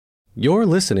You're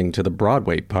listening to the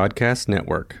Broadway Podcast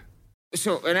Network.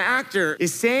 So an actor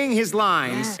is saying his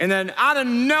lines, and then out of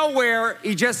nowhere,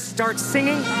 he just starts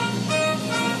singing.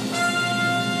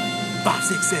 5,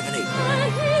 6, 7, 8. The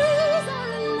hills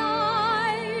are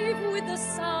alive with the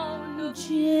sound of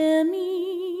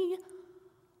Jimmy.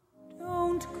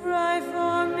 Don't cry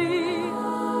for me.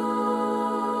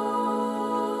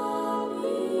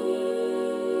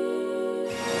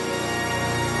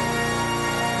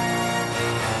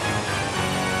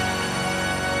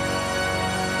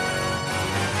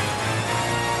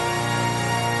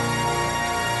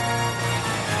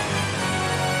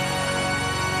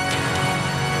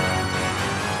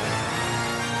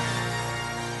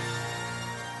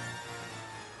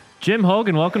 Jim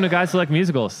Hogan, welcome to Guys Select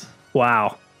Musicals.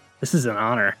 Wow, this is an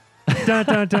honor. Dun,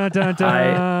 dun, dun, dun,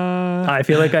 dun. I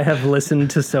feel like I have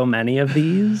listened to so many of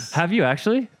these. Have you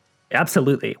actually?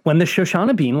 Absolutely. When the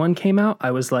Shoshana Bean one came out, I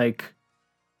was like,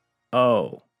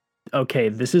 oh, okay,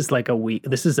 this is like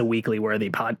this is a weekly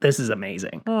worthy pod. This is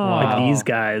amazing. Oh. Like these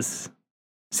guys.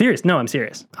 Serious. No, I'm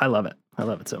serious. I love it. I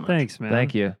love it so much. Thanks, man.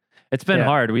 Thank you. It's been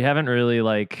hard. We haven't really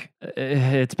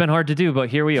it's been hard to do, but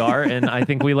here we are. And I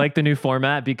think we like the new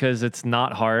format because it's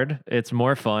not hard. It's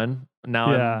more fun.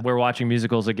 Now we're watching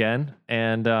musicals again.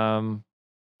 And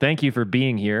thank you for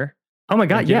being here. Oh my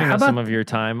God. Giving How us about some of your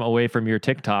time away from your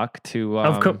TikTok to,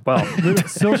 of course. Well,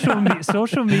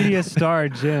 social media star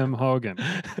Jim Hogan.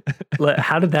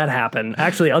 how did that happen?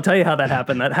 Actually, I'll tell you how that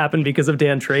happened. That happened because of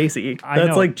Dan Tracy.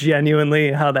 That's like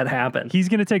genuinely how that happened. He's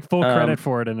going to take full credit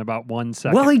for it in about 1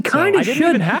 second. Well, he kind of I didn't should.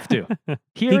 even have to.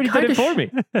 He already did it for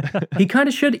me. He kind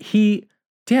of should.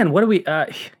 Dan, what do we,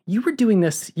 you were doing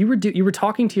this, you were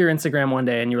talking to your Instagram one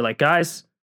day and you were like, guys,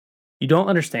 you don't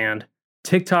understand.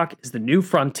 TikTok is the new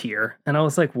frontier. And I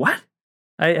was like, what?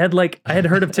 I had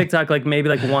heard of TikTok like maybe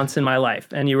like once in my life.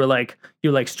 And you were like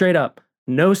straight up,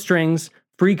 no strings,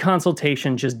 free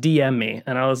consultation, just DM me.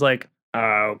 And I was like,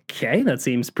 okay, that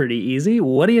seems pretty easy.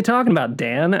 What are you talking about,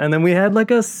 Dan? And then we had like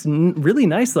a really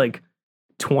nice, like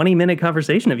 20-minute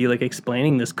conversation of you like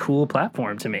explaining this cool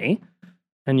platform to me.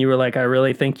 And you were like, I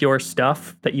really think your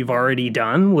stuff that you've already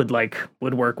done would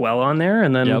work well on there.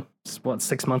 And then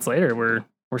 6 months later, we're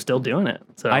still doing it.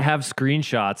 So I have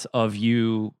screenshots of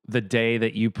you the day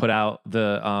that you put out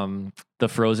the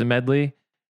Frozen medley.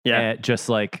 Yeah, just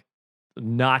like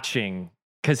notching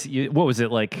because what was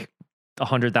it like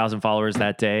 100,000 followers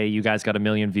that day? You guys got 1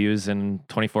 million views in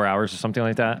 24 hours or something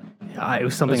like that. Yeah, it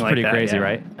was something like pretty that. Crazy,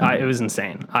 right? It was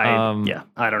insane.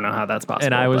 I don't know how that's possible.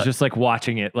 And I was just like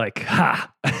watching it, like,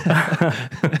 ha!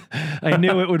 I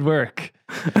knew it would work.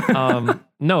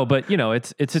 No, but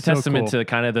it's a testament to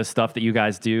kind of the stuff that you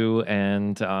guys do.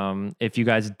 And if you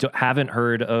guys haven't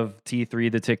heard of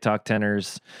T3, the TikTok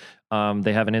Tenors,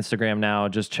 they have an Instagram now.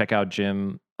 Just check out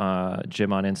Jim on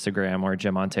Instagram or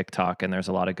Jim on TikTok, and there's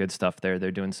a lot of good stuff there. They're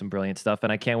doing some brilliant stuff,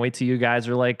 and I can't wait till you guys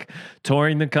are like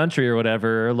touring the country or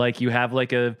whatever, or like you have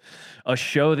like a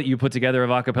show that you put together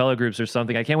of a cappella groups or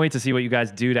something. I can't wait to see what you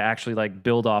guys do to actually like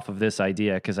build off of this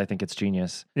idea, because I think it's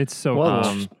genius. It's so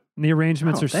cool. The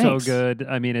arrangements are so good.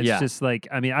 I mean, it's just like,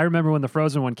 I remember when the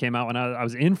Frozen one came out when I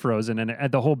was in Frozen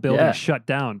and the whole building shut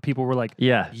down. People were like,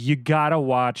 you gotta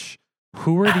watch.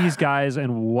 Who are these guys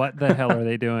and what the hell are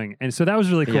they doing? And so that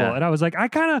was really cool. Yeah. And I was like, I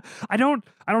don't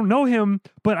know him,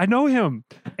 but I know him.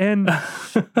 And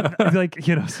like,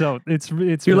 so it's You're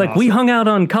really like, awesome. We hung out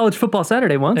on College Football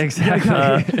Saturday once.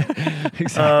 Exactly.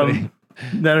 Exactly.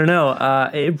 No.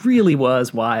 It really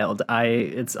was wild.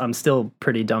 I'm still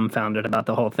pretty dumbfounded about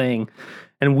the whole thing.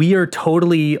 And we are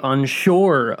totally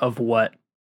unsure of what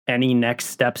any next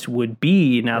steps would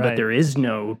be now that there is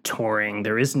no touring.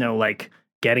 There is no like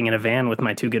getting in a van with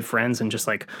my 2 good friends and just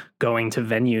like going to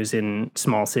venues in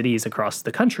small cities across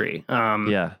the country.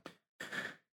 Like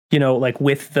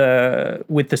with the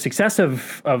success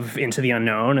of Into the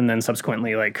Unknown, and then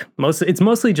subsequently like it's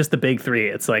mostly just the big 3.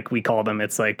 It's like we call them.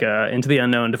 It's like Into the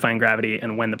Unknown, Defying Gravity,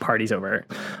 and When the Party's Over.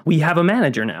 We have a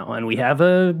manager now, and we have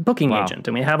a booking agent,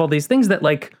 and we have all these things that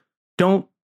like don't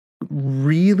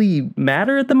really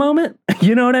matter at the moment.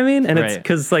 You know what I mean? And it's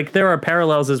because like there are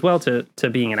parallels as well to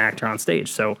being an actor on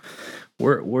stage. So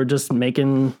we're just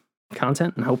making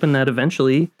content and hoping that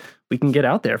eventually we can get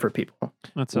out there for people.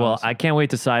 That's well, awesome. I can't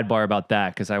wait to sidebar about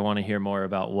that because I want to hear more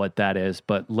about what that is.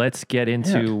 But let's get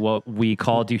into what we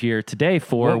called you here today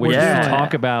for, which is to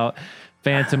talk about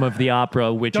Phantom of the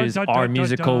Opera, which is our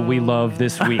musical we love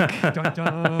this week.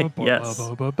 Yes.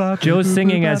 Joe's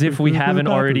singing as if we haven't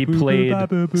already played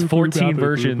 14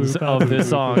 versions of this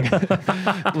song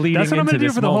leading That's what I'm into gonna do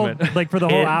this for moment. the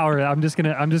whole hour. I'm just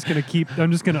gonna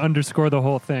underscore the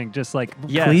whole thing, just like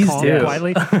Please calm, do.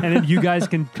 quietly, and then you guys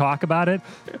can talk about it,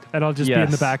 and I'll just be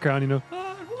in the background, you know.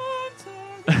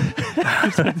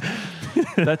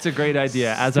 That's a great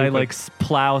idea. As I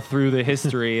plow through the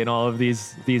history and all of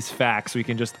these facts, we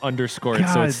can just underscore it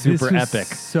so it's super epic.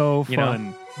 So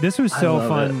fun. This was so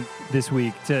fun this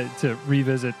week to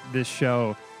revisit this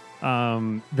show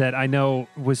that I know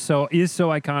is so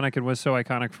iconic and was so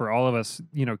iconic for all of us,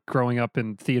 you know, growing up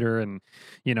in theater and,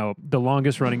 you know, the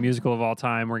longest running musical of all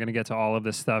time. We're going to get to all of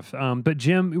this stuff. But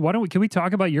Jim, can we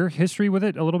talk about your history with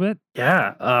it a little bit?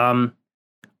 Yeah.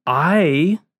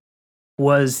 I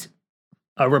was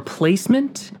a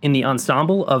replacement in the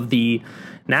ensemble of the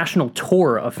national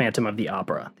tour of Phantom of the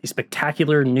Opera, the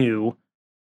spectacular new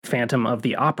Phantom of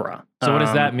the Opera. So what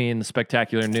does that mean, the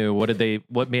spectacular new? What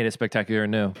made it spectacular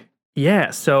new? Yeah,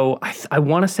 so I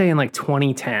want to say in like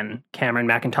 2010, Cameron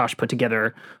Mackintosh put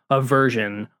together a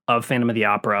version of Phantom of the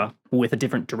Opera with a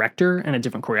different director and a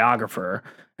different choreographer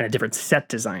and a different set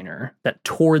designer that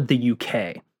toured the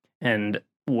UK and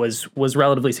was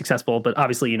relatively successful, but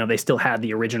obviously, you know, they still had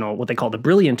the original, what they call the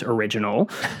brilliant original,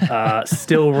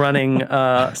 still running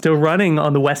on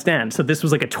the West End. So this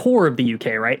was like a tour of the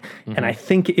UK, right? Mm-hmm. And I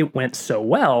think it went so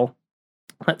well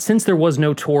that since there was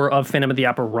no tour of Phantom of the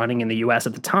Opera running in the US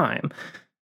at the time,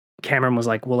 Cameron was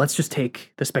like, well, let's just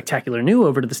take the spectacular new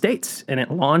over to the States. And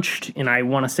it launched in, I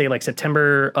want to say, like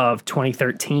September of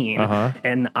 2013.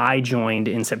 And I joined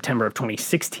in September of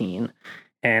 2016.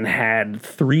 And had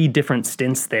 3 different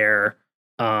stints there,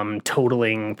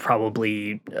 totaling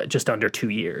probably just under 2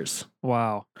 years.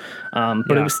 Wow.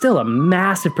 But it was still a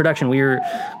massive production. We were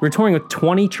touring with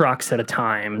 20 trucks at a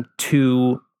time.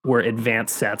 2 were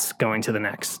advanced sets going to the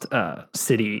next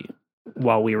city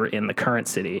while we were in the current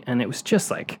city. And it was just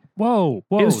like... Whoa.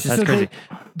 It was just That's crazy.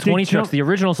 20 trucks. The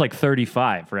original's like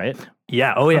 35, right?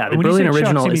 Yeah. Oh, yeah. The Brilliant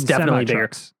Original is definitely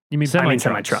bigger. You mean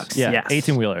semi-trucks? Yeah. Yes.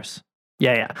 18-wheelers.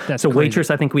 Yeah. That's so crazy.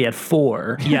 Waitress, I think we had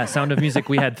 4. Yeah, Sound of Music,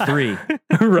 we had 3.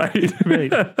 right.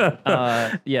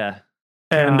 Yeah.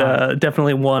 And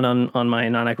definitely 1 on my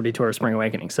non-equity tour, Spring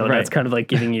Awakening. So that's kind of like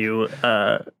giving you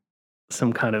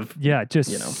some kind of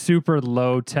super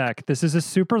low tech. This is a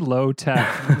super low tech,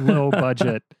 low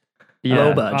budget,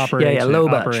 low budget. Low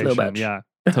budget. Yeah,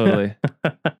 totally.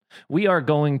 We are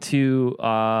going to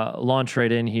launch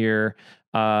right in here.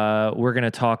 We're going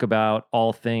to talk about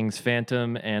all things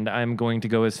Phantom, and I'm going to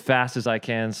go as fast as I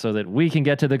can so that we can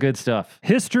get to the good stuff.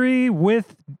 History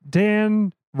with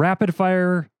Dan, rapid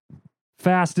fire,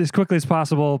 fast, as quickly as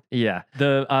possible. Yeah.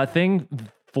 The thing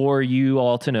for you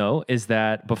all to know is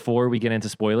that before we get into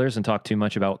spoilers and talk too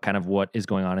much about kind of what is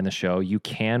going on in the show, you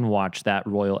can watch that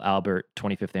Royal Albert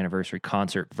 25th anniversary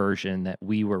concert version that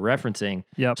we were referencing,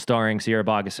 starring Sierra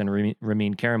Boggess and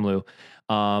Ramin Karimloo.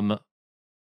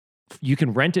 You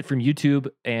can rent it from YouTube,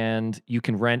 and you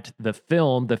can rent the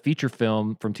feature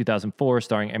film from 2004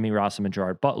 starring Emmy Rossum and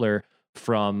Gerard Butler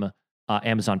from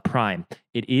Amazon Prime.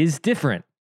 It is different.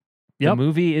 The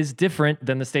movie is different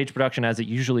than the stage production as it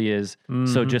usually is.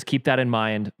 So just keep that in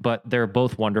mind, but they're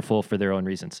both wonderful for their own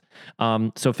reasons.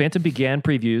 So Phantom began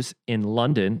previews in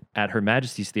London at Her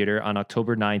Majesty's Theatre on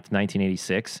October 9th,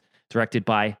 1986, directed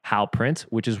by Hal Prince,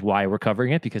 which is why we're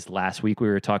covering it, because last week we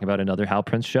were talking about another Hal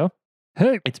Prince show.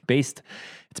 Hey, it's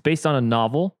based on a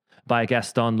novel by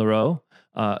Gaston Leroux.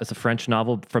 It's a French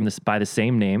novel by the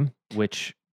same name,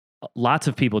 which lots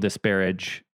of people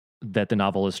disparage that the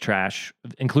novel is trash,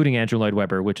 including Andrew Lloyd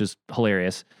Webber, which is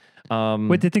hilarious.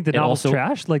 Wait, they think the novel's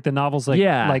trash? Like the novel's like,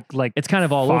 like it's kind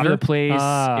of all over the place.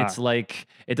 Ah. It's like,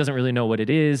 it doesn't really know what it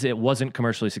is. It wasn't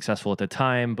commercially successful at the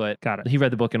time, but he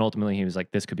read the book and ultimately he was like,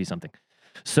 this could be something.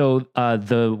 So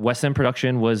the West End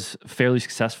production was fairly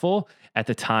successful at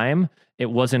the time. It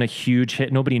wasn't a huge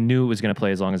hit. Nobody knew it was going to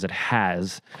play as long as it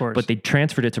has, of course. But they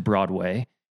transferred it to Broadway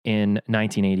in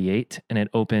 1988, and it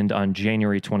opened on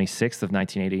January 26th of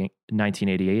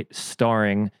 1988,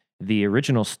 starring the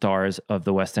original stars of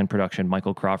the West End production,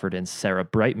 Michael Crawford and Sarah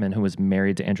Brightman, who was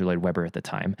married to Andrew Lloyd Webber at the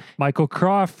time. Michael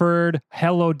Crawford,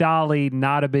 Hello Dolly,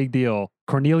 not a big deal.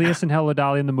 Cornelius and Hello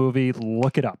Dolly in the movie,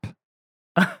 look it up.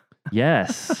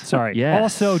 Yes. Sorry. Yes.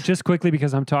 Also, just quickly,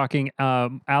 because I'm talking,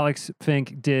 Alex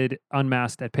Fink did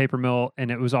Unmasked at Paper Mill, and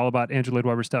it was all about Andrew Lloyd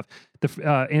Webber stuff.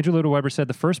 Andrew Lloyd Webber said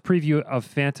the first preview of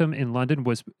Phantom in London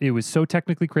was so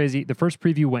technically crazy. The first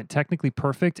preview went technically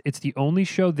perfect. It's the only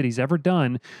show that he's ever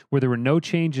done where there were no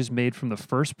changes made from the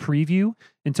first preview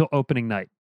until opening night.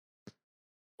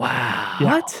 Wow.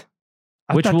 Yeah. What?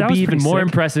 Which will be even more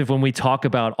impressive when we talk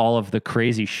about all of the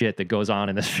crazy shit that goes on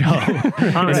in this show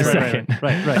in a second.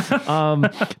 Right.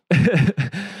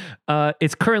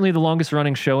 It's currently the longest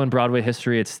running show in Broadway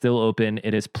history. It's still open.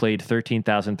 It has played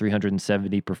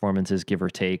 13,370 performances, give or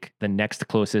take. The next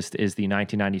closest is the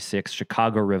 1996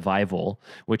 Chicago Revival,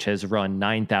 which has run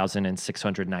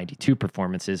 9,692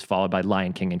 performances, followed by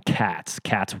Lion King and Cats.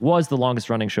 Cats was the longest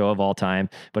running show of all time,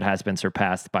 but has been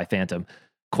surpassed by Phantom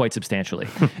quite substantially.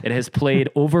 It has played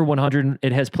to over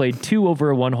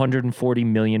 140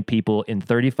 million people in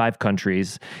 35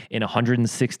 countries in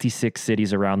 166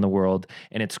 cities around the world,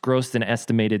 and it's grossed an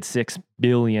estimated $6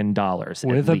 billion.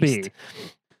 With a B.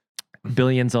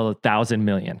 Billions, 1,000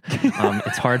 million.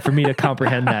 It's hard for me to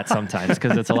comprehend that sometimes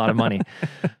because it's a lot of money.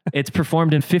 It's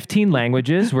performed in 15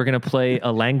 languages. We're going to play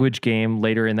a language game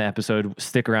later in the episode.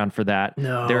 Stick around for that.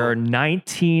 No. There are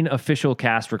 19 official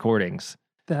cast recordings.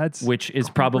 Which is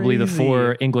crazy. Probably the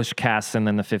 4 English casts and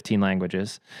then the 15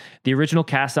 languages. The original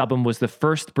cast album was the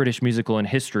first British musical in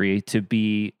history to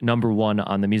be #1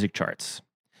 on the music charts.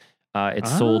 It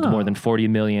sold more than 40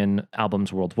 million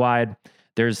albums worldwide.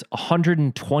 There's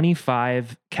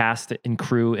 125 cast and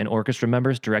crew and orchestra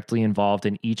members directly involved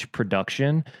in each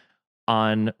production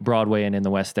on Broadway and in the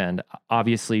West End.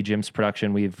 Obviously, Jim's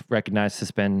production we've recognized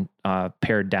has been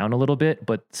pared down a little bit,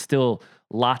 but still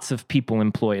lots of people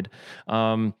employed.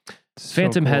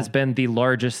 Phantom has been the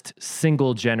largest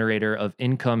single generator of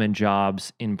income and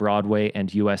jobs in Broadway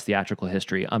and U.S. theatrical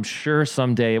history. I'm sure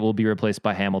someday it will be replaced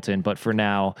by Hamilton, but for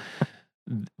now,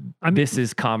 this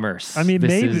is commerce. I mean,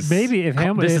 maybe if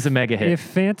Hamilton, this is a mega hit. If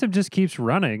Phantom just keeps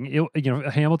running,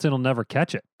 Hamilton will never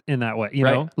catch it in that way. You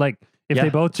know, like if they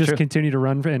both just continue to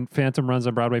run and Phantom runs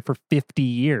on Broadway for 50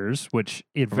 years, which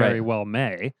it very well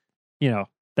may,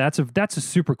 that's a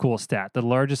super cool stat. The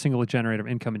largest single generator of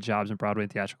income and jobs in Broadway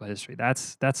and theatrical history.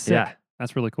 That's sick. Yeah.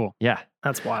 That's really cool. Yeah.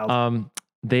 That's wild.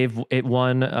 It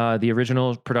won the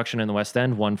original production in the West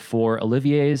End, won 4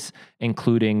 Oliviers,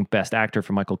 including Best Actor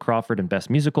for Michael Crawford and Best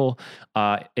Musical.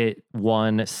 It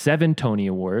won 7 Tony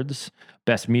Awards,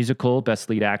 Best Musical, Best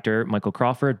Lead Actor, Michael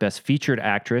Crawford, Best Featured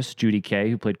Actress, Judy Kaye,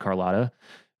 who played Carlotta,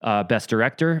 Best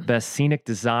Director, Best Scenic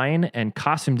Design and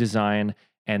Costume Design,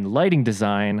 and Lighting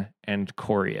Design and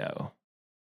Choreo.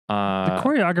 The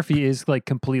choreography is like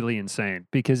completely insane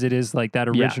because it is like that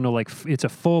original, like it's a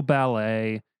full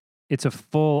ballet. It's a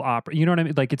full opera. You know what I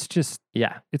mean? Like it's just,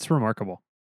 it's remarkable.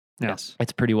 Yes.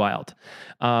 It's pretty wild.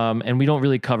 And we don't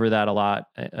really cover that a lot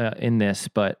in this,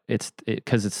 but it's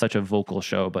because it's such a vocal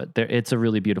show, but it's a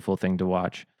really beautiful thing to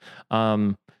watch.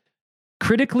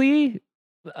 Critically,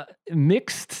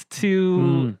 mixed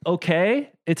to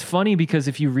okay. It's funny because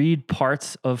if you read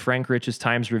parts of Frank Rich's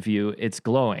Times review, it's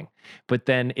glowing, but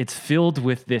then it's filled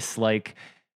with this like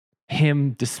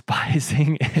him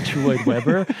despising Andrew Lloyd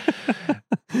Webber,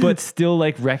 but still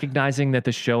like recognizing that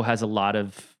the show has a lot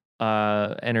of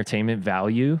entertainment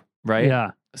value, right?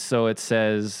 Yeah. So it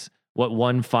says what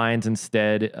one finds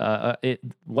instead,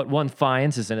 what one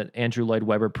finds is an Andrew Lloyd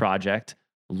Webber project,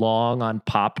 long on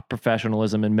pop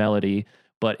professionalism and melody,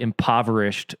 but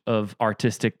impoverished of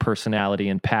artistic personality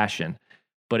and passion.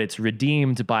 But it's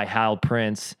redeemed by Hal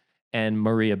Prince and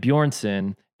Maria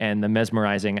Bjornson and the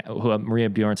mesmerizing, Maria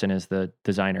Bjornson is the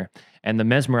designer, and the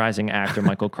mesmerizing actor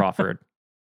Michael Crawford.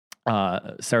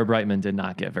 Sarah Brightman did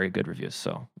not get very good reviews,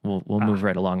 so we'll move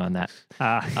right along on that.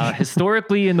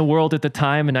 Historically, in the world at the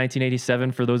time, in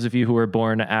 1987, for those of you who were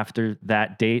born after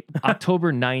that date,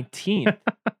 October 19th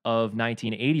of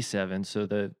 1987, so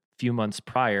the few months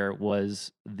prior,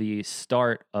 was the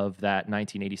start of that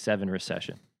 1987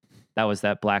 recession. That was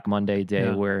that Black Monday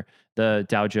day where the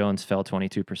Dow Jones fell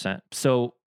 22%.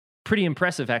 So pretty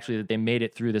impressive, actually, that they made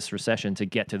it through this recession to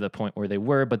get to the point where they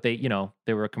were. But they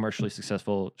were a commercially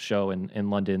successful show in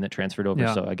London that transferred over.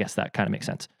 So I guess that kind of makes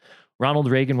sense.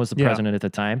 Ronald Reagan was the president at the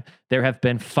time. There have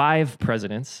been 5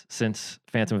 presidents since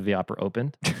Phantom of the Opera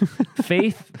opened.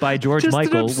 Faith by George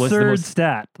Michael was the most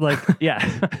stat. Like,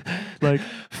 like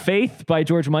Faith by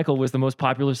George Michael was the most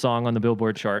popular song on the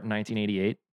Billboard chart in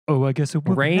 1988. Oh, I guess it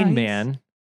would Rain be Man.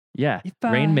 Yeah.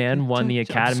 Rain Man won the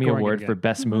Academy Award for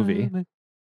Best Movie.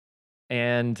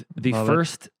 And the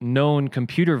first known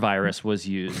computer virus was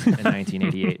used in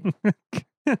 1988.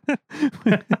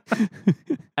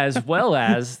 As well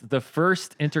as the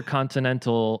first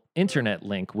intercontinental internet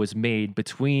link was made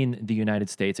between the United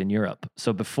States and Europe.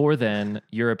 So before then,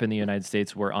 Europe and the United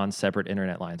States were on separate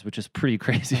internet lines, which is pretty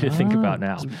crazy to think about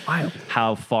now.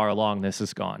 How far along this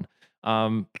has gone.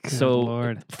 From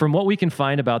what we can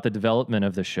find about the development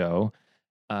of the show,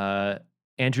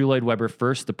 Andrew Lloyd Webber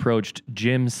first approached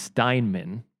Jim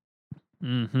Steinman.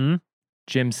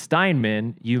 Jim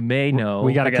Steinman, you may know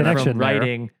we got a connection from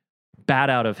writing Bat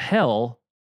Out of Hell,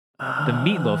 the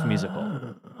Meatloaf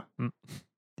musical.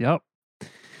 Yep.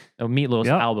 A Meatloaf's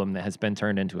album that has been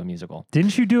turned into a musical.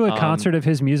 Didn't you do a concert of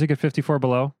his music at 54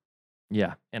 Below?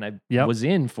 Yeah, and I was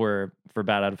in for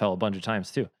Bat Out of Hell a bunch of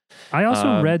times too. I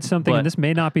also read something, and this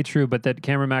may not be true, but that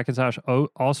Cameron McIntosh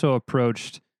also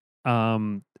approached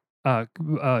Michael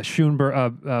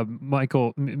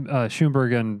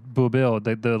Schoenberg and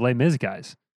Boublil, the Les Mis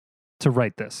guys, to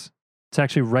write this, to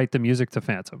actually write the music to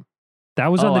Phantom.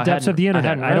 That was on the depths of the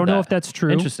internet. I don't know if that's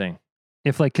true. Interesting.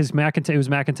 If because it was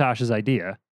McIntosh's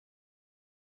idea,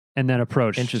 and then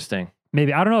approached. Interesting.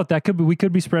 Maybe I don't know if that could be. We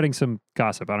could be spreading some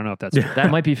gossip. I don't know if that's true. That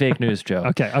might be fake news, Joe.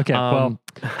 Okay. Well,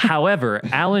 however,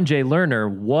 Alan J.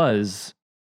 Lerner was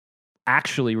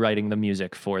actually writing the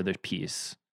music for the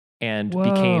piece and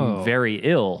became very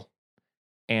ill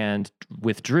and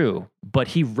withdrew. But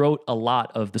he wrote a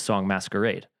lot of the song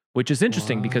Masquerade, which is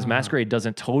interesting because Masquerade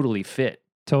doesn't totally fit.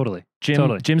 Totally.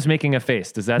 Jim's making a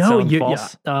face. Does that sound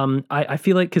false? Yeah. I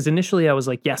feel like, because initially I was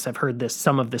like, yes, I've heard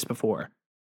some of this before,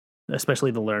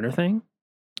 especially the Lerner thing.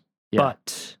 Yeah.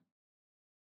 But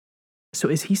so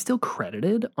is he still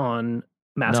credited on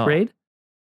Masquerade?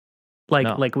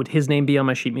 No. Like would his name be on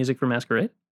my sheet music for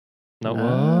Masquerade? No.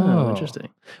 Oh, interesting.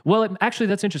 Well, actually,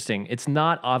 that's interesting. It's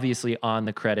not obviously on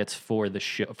the credits for the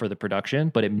show, for the production,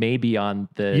 but it may be on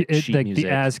the sheet music.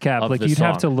 The ASCAP. Like you'd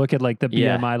have to look at like the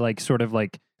BMI, like sort of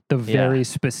like the very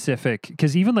specific.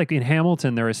 Because even like in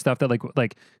Hamilton, there is stuff that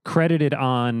like credited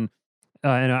on,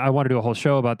 and I want to do a whole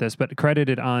show about this, but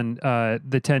credited on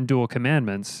the 10 Dual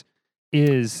Commandments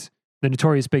is the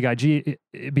Notorious B.I.G.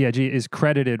 is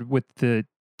credited with the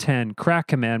 10 Crack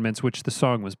Commandments, which the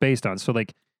song was based on. So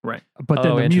like. Right. But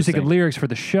then the music and lyrics for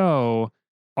the show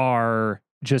are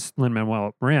just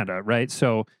Lin-Manuel Miranda, right?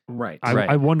 So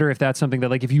I wonder if that's something that,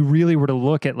 like, if you really were to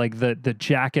look at like the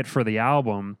jacket for the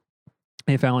album,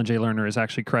 if Alan J. Lerner is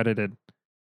actually credited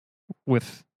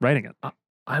with writing it.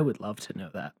 I would love to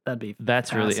know that.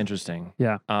 That's really interesting.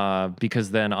 Yeah. Because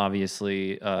then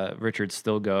obviously Richard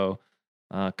Stilgoe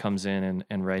comes in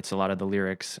and writes a lot of the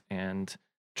lyrics, and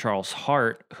Charles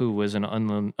Hart, who was an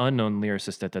unknown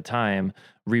lyricist at the time,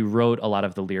 rewrote a lot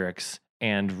of the lyrics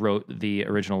and wrote the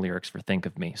original lyrics for Think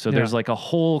of Me. So there's like a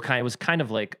whole it was kind of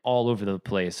like all over the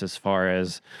place as far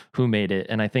as who made it.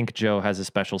 And I think Joe has a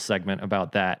special segment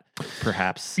about that,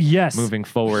 perhaps, moving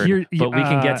forward. But we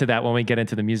can get to that when we get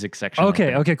into the music section.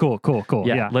 Okay, cool.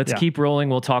 Yeah, let's keep rolling.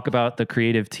 We'll talk about the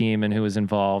creative team and who was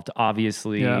involved.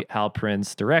 Obviously, Hal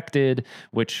Prince directed,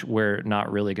 which we're not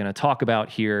really going to talk about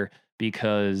here,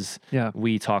 because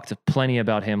we talked plenty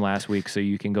about him last week, so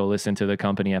you can go listen to the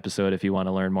company episode if you want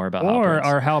to learn more about Hal Prince.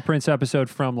 Our Hal Prince episode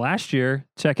from last year.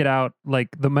 Check it out. Like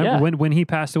when he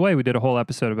passed away, we did a whole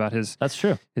episode about his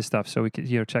stuff. So we could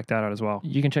check that out as well.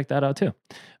 You can check that out too.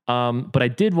 But I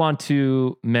did want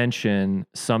to mention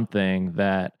something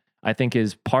that I think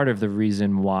is part of the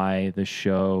reason why the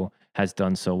show has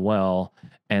done so well,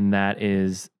 and that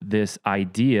is this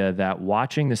idea that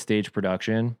watching the stage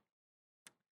production,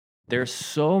 there's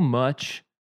so much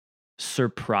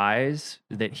surprise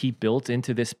that he built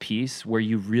into this piece where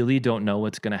you really don't know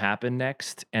what's going to happen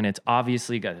next. And it's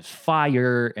obviously got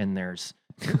fire and there's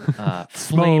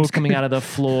flames coming out of the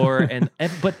floor. And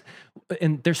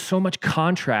there's so much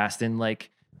contrast, and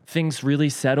like things really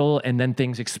settle and then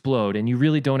things explode. And you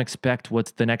really don't expect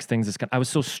what's the next things is going to. I was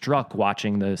so struck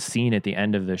watching the scene at the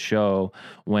end of the show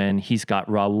when he's got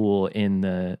Raul in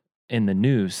the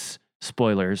noose,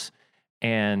 spoilers.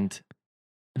 And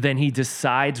then he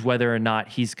decides whether or not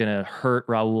he's going to hurt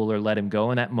Raul or let him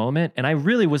go in that moment. And I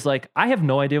really was like, I have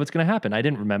no idea what's going to happen. I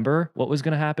didn't remember what was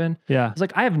going to happen. Yeah. I was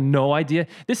like, I have no idea.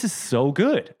 This is so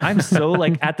good. I'm so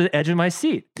like at the edge of my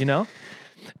seat,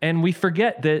 And we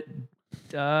forget that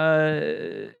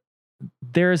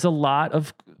there's a lot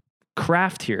of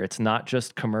craft here. It's not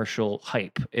just commercial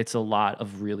hype. It's a lot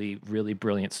of really, really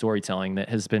brilliant storytelling that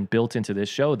has been built into this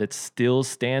show that still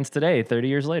stands today, 30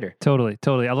 years later. Totally.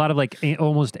 A lot of like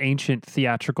almost ancient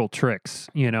theatrical tricks,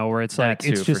 where it's like,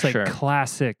 it's just like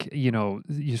classic,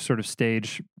 you sort of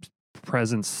stage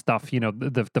presence stuff,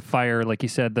 the fire, like you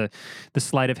said, the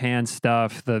sleight of hand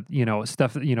stuff, the,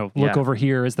 stuff, look over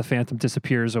here as the Phantom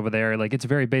disappears over there. Like it's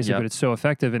very basic, but it's so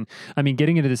effective. And I mean,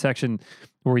 getting into the section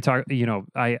where we talk,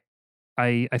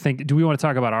 I think, do we want to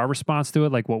talk about our response to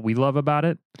it? Like what we love about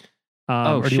it?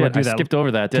 Or do you want to do that? I skipped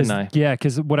over that, didn't I? Yeah.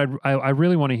 Cause what I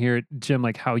really want to hear, Jim,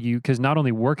 like how cause not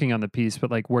only working on the piece, but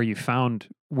like where you found,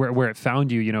 where it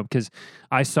found you, because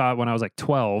I saw it when I was like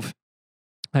 12.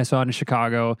 I saw it in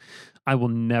Chicago. I will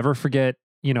never forget,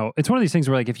 it's one of these things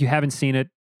where like, if you haven't seen it,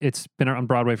 it's been on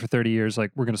Broadway for 30 years.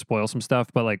 Like we're going to spoil some stuff,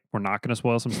 but like, we're not going to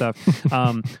spoil some stuff.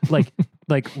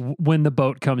 When the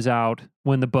boat comes out,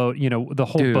 when the boat, the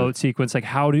whole boat sequence, like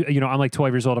how do, I'm like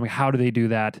 12 years old. I'm like, how do they do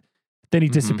that? Then he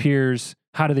disappears.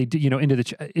 How do they do, into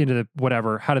the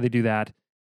whatever, how do they do that?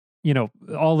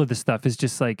 All of this stuff is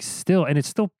just like still, and it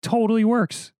still totally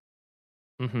works.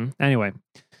 Anyway,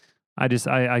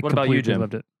 I what about you, Jim?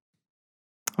 Loved it.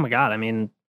 Oh my God. I mean,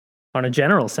 on a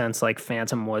general sense, like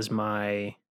Phantom was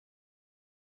my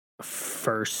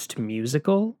first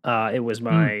musical. It was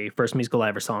my first musical I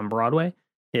ever saw on Broadway.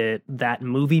 That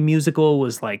movie musical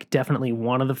was like definitely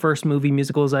one of the first movie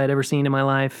musicals I had ever seen in my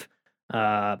life.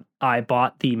 I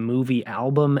bought the movie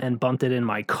album and bumped it in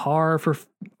my car for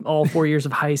all 4 years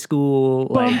of high school.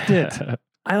 Bumped it.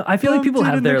 I feel like people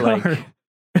have their like,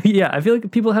 yeah, I feel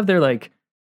like people have their like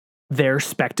their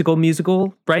spectacle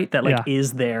musical, right? That like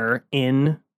is their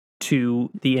in to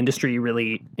the industry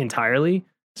really entirely.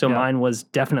 So mine was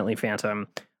definitely Phantom.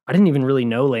 I didn't even really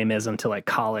know Les Mis until like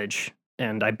college,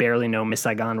 and I barely know Miss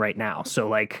Saigon right now. So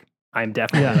like I'm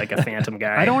definitely like a Phantom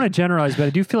guy. I don't want to generalize, but I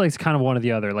do feel like it's kind of one or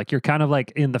the other. Like you're kind of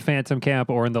like in the Phantom camp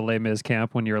or in the Les Mis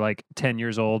camp when you're like 10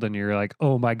 years old and you're like,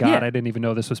 oh my God, I didn't even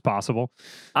know this was possible.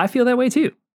 I feel that way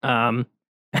too. And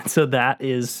so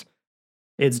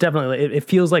it's definitely, it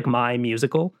feels like my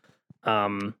musical.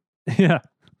 And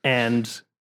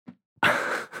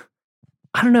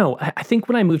I don't know. I think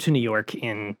when I moved to New York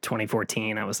in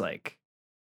 2014, I was like,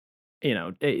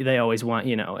 they always want,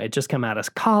 it just come out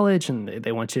of college and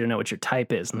they want you to know what your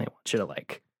type is. And they want you to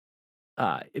like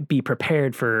be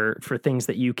prepared for things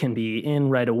that you can be in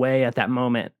right away at that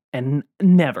moment. And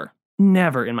never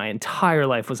in my entire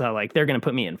life was I like, they're going to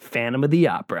put me in Phantom of the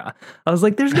Opera. I was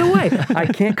like, there's no way. I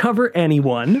can't cover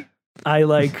anyone.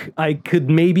 I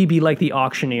could maybe be like the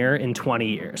auctioneer in 20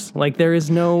 years. Like there is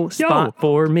no spot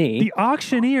for me. The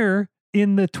auctioneer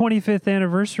in the 25th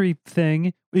anniversary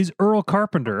thing is Earl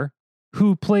Carpenter,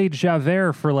 who played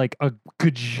Javert for like a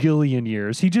gajillion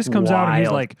years. He just comes out and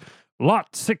he's like,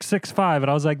 lot 665. And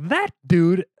I was like, that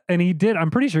dude. And he did, I'm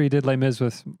pretty sure he did Les Mis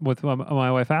with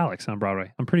my wife Alex on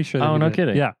Broadway. I'm pretty sure. Oh, no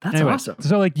kidding. Yeah. That's awesome.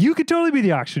 So like you could totally be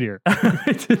the auctioneer.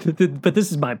 But this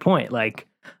is my point. Like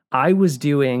I was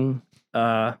doing,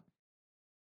 what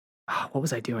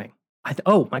was I doing?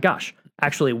 Oh my gosh.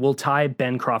 Actually, we'll tie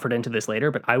Ben Crawford into this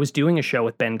later, but I was doing a show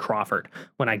with Ben Crawford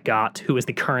who is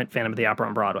the current Phantom of the Opera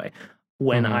on Broadway.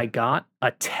 When I got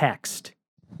a text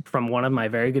from one of my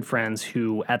very good friends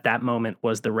who at that moment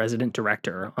was the resident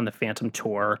director on the Phantom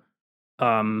tour.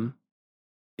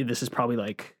 This is probably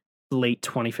like late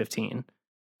 2015.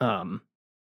 And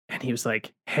he was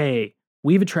like, hey,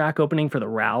 we have a track opening for the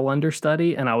Raoul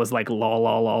understudy. And I was like,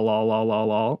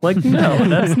 lol. Like, no,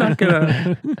 that's not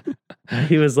gonna.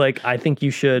 He was like, I think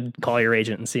you should call your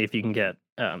agent and see if you can get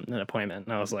an appointment.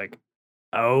 And I was like,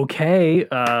 okay,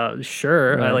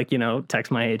 sure. Right. I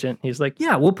text my agent. He's like,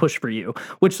 yeah, we'll push for you.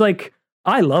 Which like,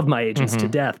 I love my agents to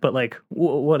death, but like,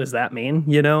 what does that mean?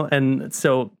 And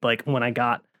so like when I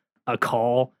got a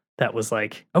call that was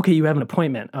like, okay, you have an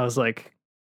appointment. I was like,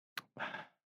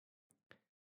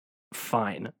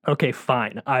 fine. Okay,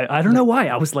 fine. I don't know why.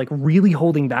 I was like really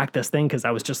holding back this thing because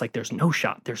I was just like, there's no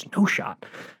shot.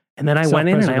 And then I went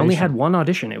in and I only had one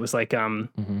audition. It was like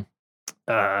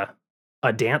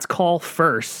a dance call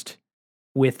first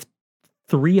with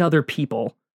 3 other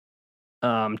people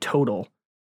total.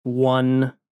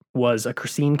 One was a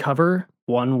Christine cover.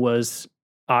 One was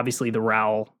obviously the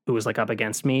Raoul who was like up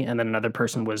against me. And then another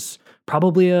person was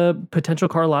probably a potential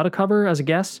Carlotta cover as a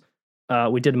guess.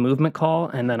 We did a movement call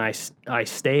and then I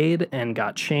stayed and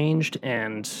got changed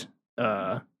and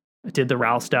did the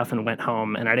Raoul stuff and went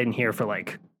home. And I didn't hear for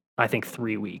like, I think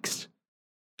 3 weeks.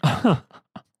 And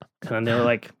then they were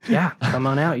like, yeah, come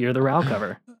on out. You're the Raoul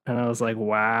cover. And I was like,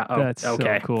 wow. Oh, that's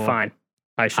okay, so cool. Fine.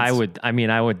 I would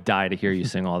die to hear you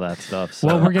sing all that stuff. So,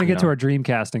 well, we're going to get to our dream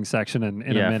casting section in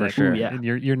a minute. For sure. Yeah. And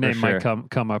your name might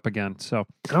come up again. So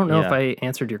I don't know if I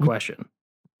answered your question.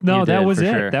 No, that was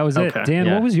it. Sure. That was it.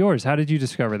 Dan, what was yours? How did you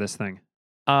discover this thing?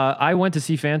 I went to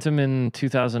see Phantom in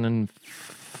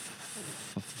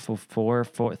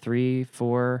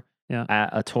 2004, at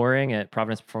a touring at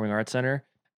Providence Performing Arts Center.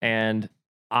 And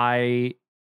I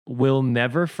will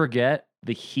never forget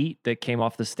the heat that came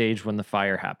off the stage when the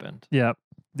fire happened. Yep.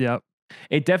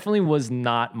 It definitely was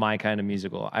not my kind of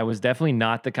musical. I was definitely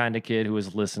not the kind of kid who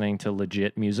was listening to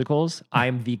legit musicals.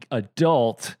 I'm the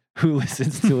adult who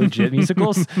listens to legit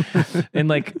musicals. And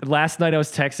like last night I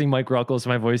was texting Mike Ruckles,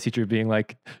 my voice teacher, being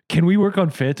like, can we work on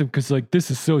Phantom? Because like, this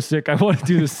is so sick. I want to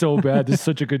do this so bad. This is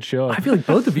such a good show. I feel like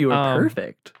both of you are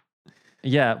perfect.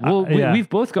 Yeah, well,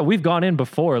 we've gone in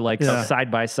before, like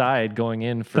side by side, going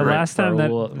in for the last time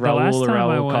Raul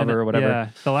cover or whatever. Yeah,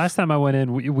 the last time I went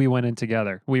in, we went in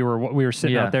together. We were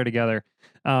sitting out there together.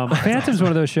 Phantom's one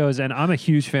of those shows, and I'm a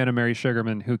huge fan of Mary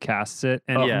Sugarman, who casts it.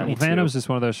 And Phantom's just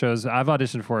one of those shows. I've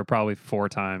auditioned for it probably 4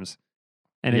 times,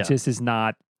 and it just is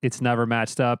not. It's never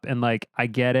matched up. And like, I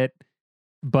get it,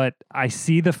 but I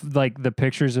see the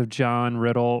pictures of John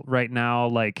Riddle right now,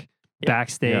 like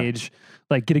backstage,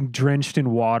 like getting drenched in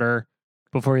water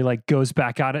before he like goes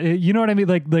back out. You know what I mean?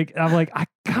 Like I'm like, I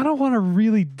kind of want to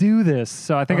really do this.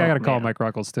 So I think I got to call Mike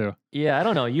Ruckles too. Yeah, I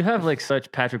don't know. You have like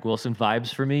such Patrick Wilson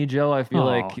vibes for me, Joe. I feel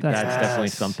like that's definitely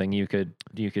something you could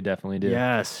definitely do.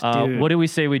 Yes. Dude. What do we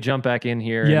say we jump back in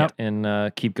here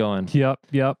and keep going?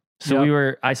 Yep.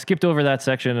 So I skipped over that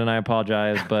section and I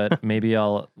apologize, but maybe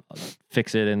I'll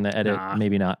fix it in the edit.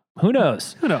 Maybe not. Who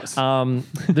knows?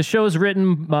 The show's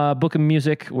written, book and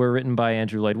music were written by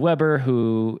Andrew Lloyd Webber,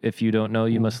 who, if you don't know,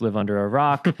 you must live under a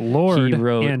rock. Lord, he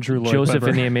wrote Andrew Lloyd Joseph Webber.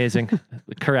 and the Amazing.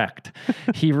 Correct.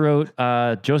 He wrote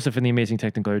Joseph and the Amazing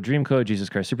Technicolor Dreamcoat, Jesus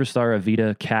Christ Superstar,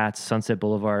 Evita, Cats, Sunset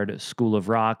Boulevard, School of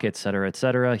Rock, etc.,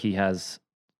 etc. He has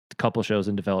a couple shows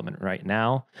in development right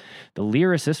now. The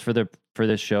lyricist for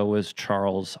this show was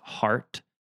Charles Hart,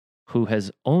 who has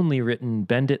only written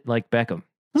Bend It Like Beckham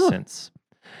since.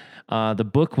 The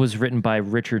book was written by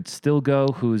Richard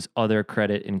Stilgoe, whose other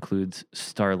credit includes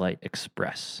Starlight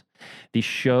Express. The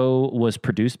show was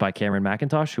produced by Cameron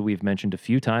Mackintosh, who we've mentioned a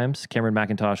few times. Cameron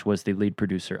Mackintosh was the lead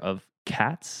producer of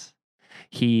Cats.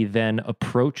 He then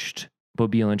approached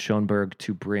Bobile and Schoenberg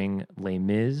to bring Les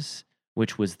Mis,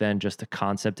 which was then just a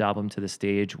concept album, to the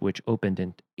stage, which opened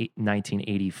in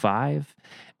 1985,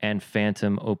 and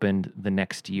Phantom opened the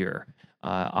next year.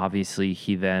 Obviously,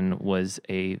 he then was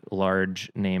a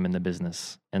large name in the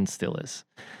business, and still is.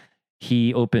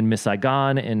 He opened Miss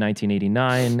Saigon in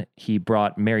 1989. He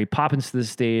brought Mary Poppins to the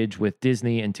stage with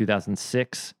Disney in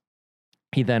 2006.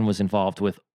 He then was involved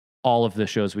with all of the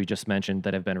shows we just mentioned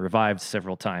that have been revived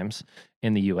several times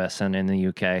in the US and in the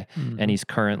UK. And he's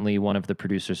currently one of the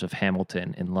producers of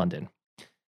Hamilton in London.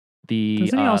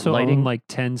 Doesn't he also own like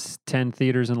 10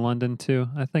 theaters in London too?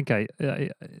 I think they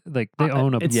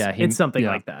own a... It's something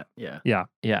like that. Yeah.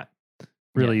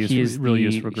 Really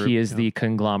useful group. He is the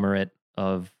conglomerate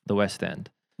of the West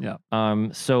End. Yeah.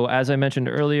 So as I mentioned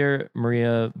earlier,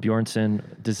 Maria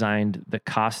Bjornsson designed the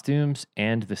costumes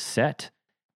and the set,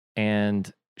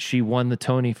 and she won the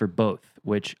Tony for both,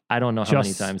 which I don't know how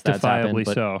many times that's happened,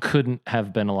 but couldn't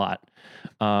have been a lot.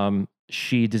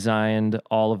 She designed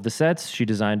all of the sets. She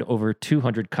designed over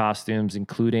 200 costumes,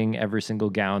 including every single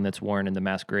gown that's worn in the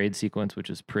Masquerade sequence, which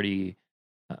is pretty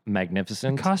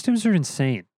magnificent. The costumes are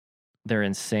insane. They're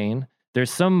insane.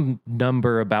 There's some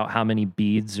number about how many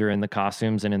beads are in the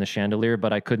costumes and in the chandelier,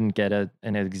 but I couldn't get an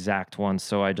exact one,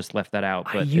 so I just left that out.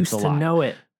 But I used to know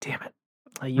it. Damn it.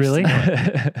 Really?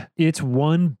 It's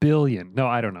 1 billion. No,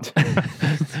 I don't know.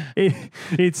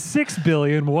 It's 6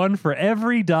 billion, one for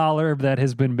every dollar that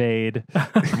has been made.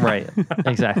 Right.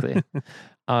 Exactly.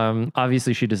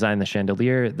 Obviously, she designed the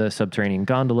chandelier, the subterranean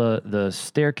gondola, the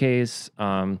staircase.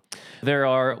 There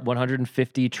are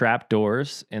 150 trap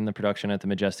doors in the production at the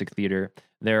Majestic Theater.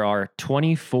 There are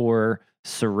 24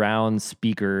 surround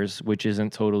speakers, which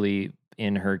isn't totally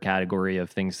in her category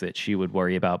of things that she would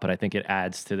worry about, but I think it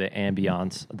adds to the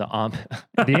ambiance, the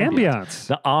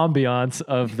ambiance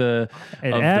of the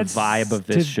vibe of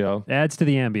this show. Adds to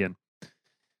the ambient.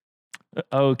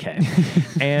 Okay.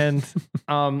 And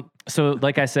so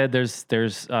like I said, there's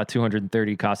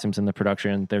 230 costumes in the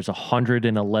production. There's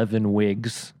 111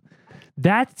 wigs.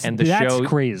 That's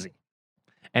crazy.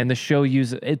 And the show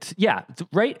uses it's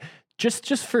right.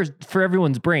 Just for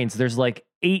everyone's brains, there's like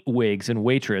 8 wigs and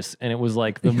Waitress, and it was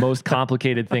like the most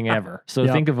complicated thing ever. So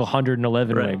think of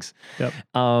 111 wigs. Yep.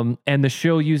 And the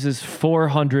show uses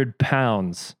 400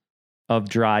 pounds of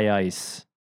dry ice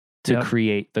to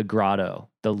create the grotto,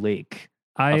 the lake.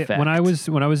 When I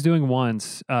was doing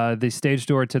once, the stage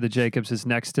door to the Jacobs is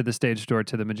next to the stage door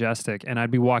to the Majestic, and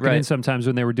I'd be walking in sometimes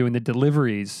when they were doing the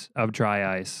deliveries of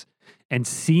dry ice, and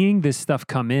seeing this stuff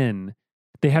come in.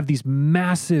 They have these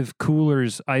massive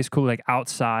coolers, ice cooler, like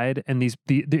outside, and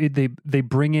they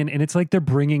bring in, and it's like they're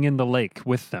bringing in the lake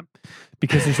with them,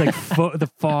 because there's like the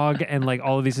fog and like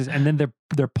all of these, and then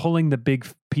they're pulling the big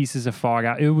pieces of fog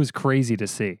out. It was crazy to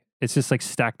see. It's just like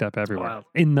stacked up everywhere.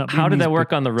 Wow. How did that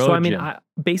work on the road? So I mean,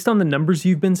 based on the numbers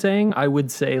you've been saying, I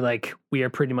would say like we are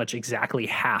pretty much exactly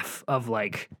half of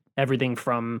like everything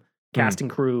from cast and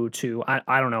crew to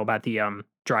I don't know about the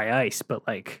dry ice, but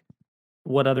like.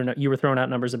 What other you were throwing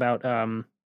out numbers about we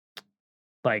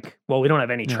don't have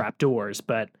any trap doors,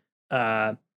 but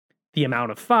the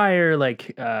amount of fire,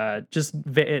 like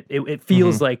it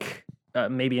feels like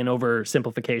maybe an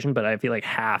oversimplification, but I feel like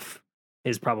half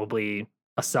is probably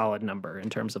a solid number in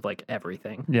terms of like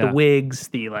everything. The wigs,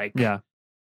 the like,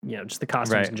 just the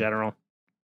costumes in general.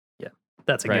 Yeah,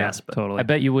 that's a guess. But totally. I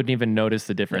bet you wouldn't even notice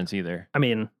the difference either. I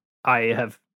mean, I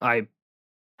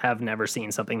have never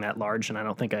seen something that large, and I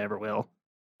don't think I ever will.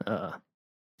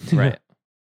 Right.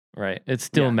 Right. It's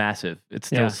still massive. It's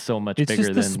still so much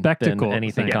bigger than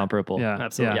anything comparable. Yeah,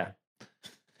 absolutely. Yeah.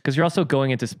 Because you're also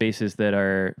going into spaces that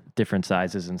are different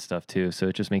sizes and stuff too. So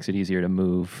it just makes it easier to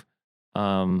move.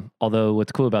 Although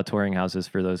what's cool about touring houses,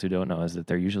 for those who don't know, is that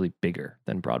they're usually bigger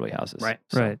than Broadway houses. Right.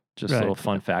 So just a little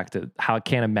fun fact that I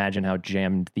can't imagine how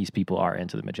jammed these people are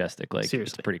into the Majestic. Like,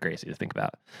 seriously, it's pretty crazy to think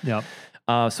about. Yeah.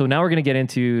 So now we're going to get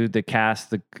into the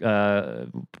cast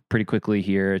pretty quickly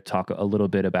here, talk a little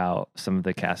bit about some of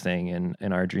the casting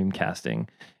and our dream casting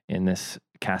in this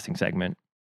casting segment.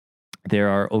 There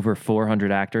are over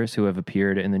 400 actors who have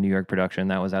appeared in the New York production.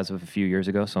 That was as of a few years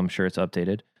ago, so I'm sure it's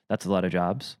updated. That's a lot of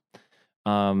jobs.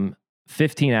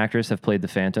 15 actors have played the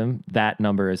Phantom. That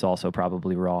number is also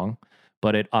probably wrong,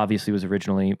 but it obviously was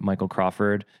originally Michael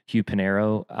Crawford. Hugh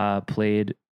Pinero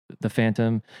played the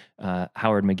Phantom.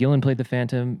 Howard McGillin played the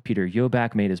Phantom. Peter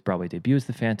Yobak made his Broadway debut as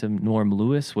the Phantom. Norm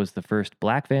Lewis was the first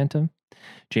Black Phantom.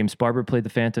 James Barber played the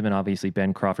Phantom, and obviously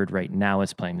Ben Crawford right now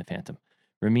is playing the Phantom.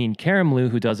 Ramin Karimloo,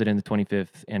 who does it in the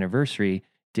 25th anniversary,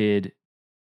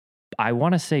 I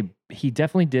want to say he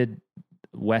definitely did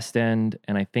West End,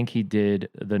 and I think he did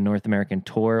the North American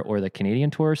tour or the Canadian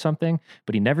tour or something,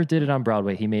 but he never did it on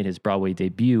Broadway. He made his Broadway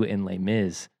debut in Les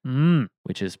Mis,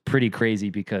 which is pretty crazy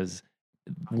because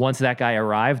once that guy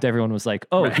arrived, everyone was like,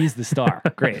 oh, he's the star.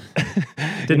 Great.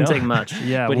 Didn't take much.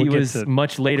 Yeah, but he was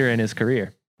much later in his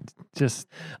career. Just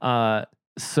Ali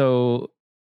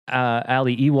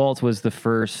Ewalt was the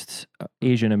first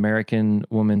Asian American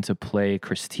woman to play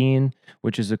Christine,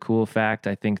 which is a cool fact.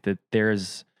 I think that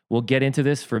we'll get into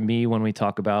this for me when we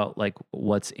talk about like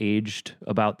what's aged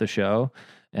about the show.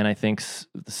 And I think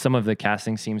some of the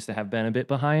casting seems to have been a bit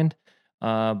behind,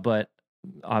 but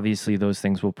obviously those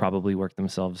things will probably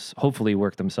hopefully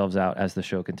work themselves out as the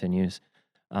show continues.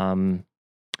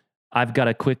 I've got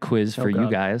a quick quiz for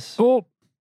you guys. Oh,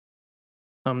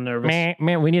 I'm nervous.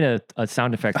 Man, we need a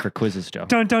sound effect for quizzes, Joe.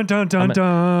 Dun, dun, dun, dun,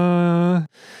 dun.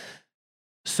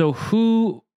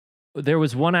 So there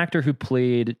was one actor who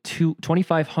played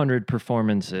 2,500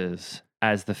 performances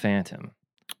as the Phantom.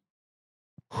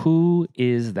 Who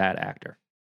is that actor?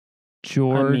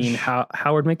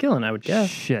 Howard McGillin, I would guess.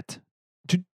 Shit.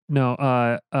 No,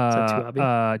 Is that too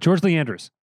obvious? George Lee Andrews.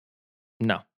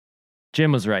 No.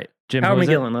 Jim was right. Howard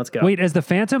McGillin, let's go. Wait, as the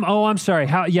Phantom? Oh, I'm sorry.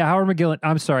 Howard McGillin.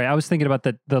 I'm sorry. I was thinking about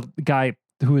the guy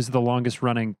who is the longest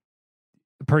running.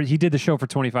 He did the show for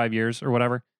 25 years or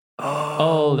whatever.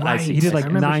 Oh, right. I see. He did like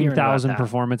 9,000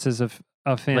 performances of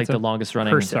Phantom. Like the longest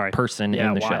running person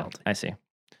in the show. I see.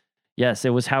 Yes,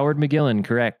 it was Howard McGillin.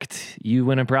 Correct. You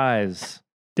win a prize.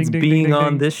 Being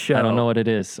on this show. I don't know what it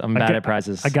is. I'm bad at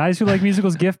prizes. A Guys Who Like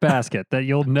Musicals gift basket that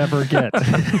you'll never get.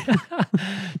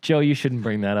 Joe, you shouldn't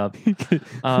bring that up.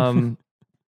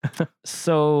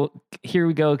 So here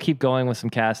we go. Keep going with some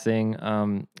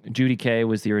casting. Judy Kaye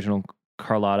was the original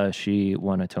Carlotta. She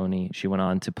won a Tony. She went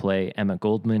on to play Emma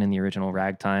Goldman in the original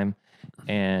Ragtime.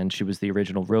 And she was the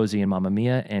original Rosie in Mamma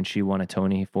Mia. And she won a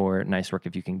Tony for Nice Work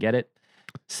If You Can Get It.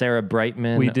 Sarah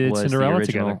Brightman we did was Cinderella the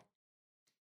original. Together.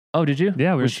 Oh, did you?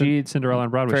 Yeah, was she Cinderella on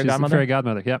Broadway. Fairy Godmother? Fairy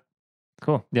Godmother. Yep.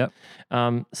 Cool. Yep.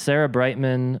 Sarah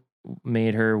Brightman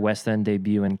made her West End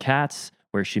debut in Cats,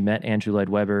 where she met Andrew Lloyd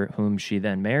Webber, whom she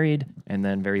then married and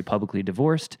then very publicly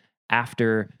divorced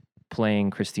after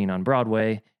playing Christine on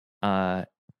Broadway.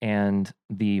 And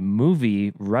the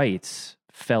movie rights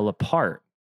fell apart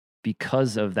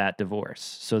because of that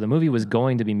divorce. So the movie was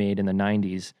going to be made in the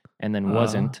 90s and then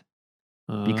wasn't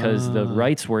because the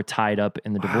rights were tied up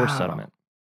in the divorce settlement.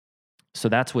 So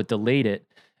that's what delayed it,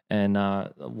 and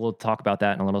we'll talk about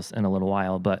that in a little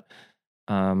while. But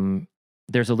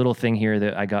there's a little thing here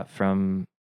that I got from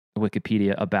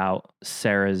Wikipedia about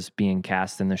Sarah's being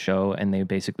cast in the show, and they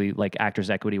basically, like, Actors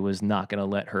Equity was not going to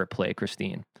let her play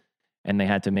Christine, and they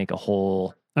had to make a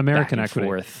whole American back and Equity.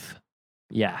 Forth.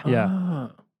 Yeah, yeah.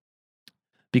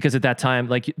 Because at that time,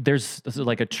 like, there's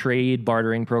like a trade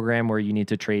bartering program where you need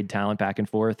to trade talent back and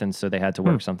forth, and so they had to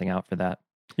work something out for that.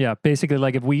 Yeah, basically,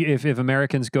 like if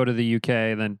Americans go to the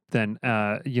UK, then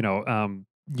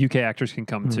UK actors can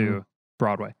come to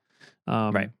Broadway.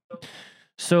 Right.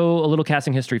 So a little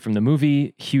casting history from the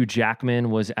movie. Hugh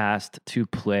Jackman was asked to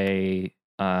play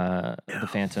the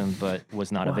Phantom, but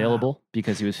was not available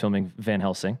because he was filming Van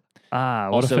Helsing. What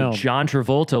also, a film. John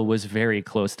Travolta was very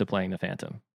close to playing the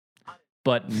Phantom,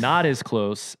 but not as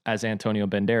close as Antonio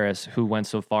Banderas, who went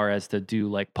so far as to do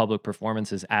like public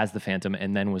performances as the Phantom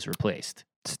and then was replaced.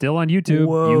 Still on YouTube.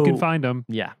 Whoa. You can find them.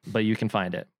 Yeah, but you can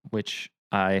find it, which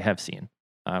I have seen.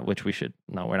 Which we should.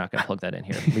 No, we're not going to plug that in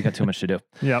here. We got too much to do.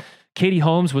 Yep. Katie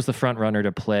Holmes was the front runner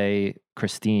to play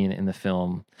Christine in the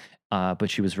film, but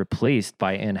she was replaced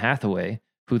by Anne Hathaway,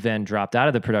 who then dropped out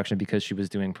of the production because she was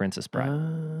doing Princess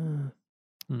Bride,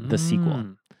 the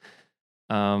sequel.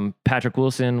 Patrick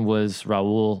Wilson was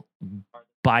Raoul,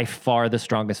 by far the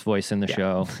strongest voice in the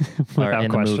show or in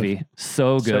the movie.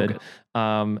 So good.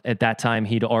 At that time,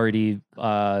 he'd already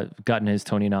gotten his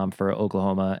Tony nom for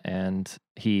Oklahoma, and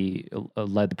he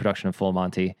led the production of Full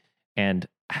Monty and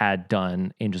had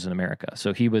done Angels in America.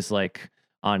 So he was like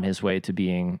on his way to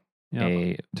being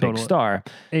a big star.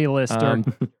 A-lister.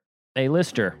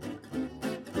 A-lister.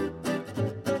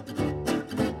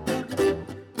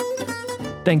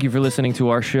 Thank you for listening to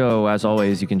our show. As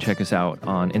always, you can check us out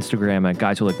on Instagram at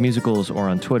Guys Who Like Musicals or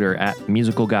on Twitter at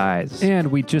Musical Guys. And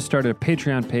we just started a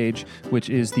Patreon page, which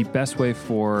is the best way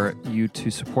for you to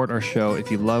support our show.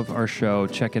 If you love our show,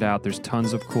 check it out. There's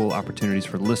tons of cool opportunities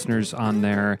for listeners on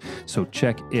there, so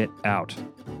check it out.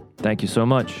 Thank you so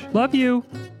much. Love you.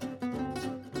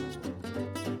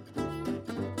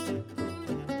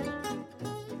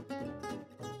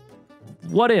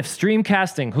 What if stream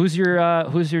casting? Who's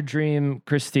your dream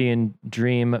Christine,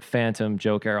 dream Phantom,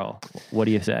 Joe Carroll? What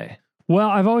do you say? Well,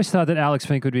 I've always thought that Alex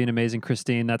Fink would be an amazing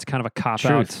Christine. That's kind of a cop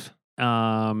out.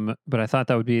 But I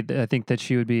thought I think that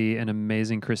she would be an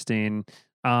amazing Christine.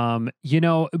 But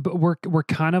we're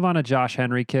kind of on a Josh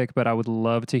Henry kick, but I would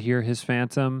love to hear his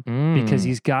Phantom because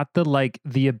he's got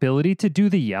the ability to do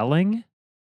the yelling.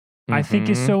 I think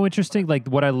is so interesting. Like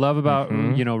what I love about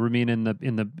Ramin in the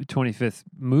 25th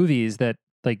movie is that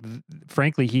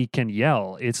frankly he can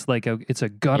yell. It's a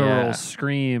guttural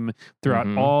scream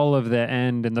throughout all of the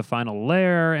end and the final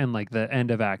lair and like the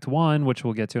end of Act 1, which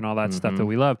we'll get to, and all that stuff that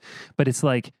we love. But it's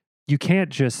like you can't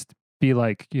just be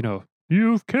like,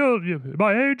 you've killed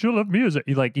my angel of music.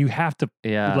 You have to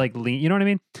lean. You know what I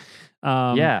mean?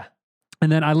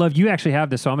 And then I love, you actually have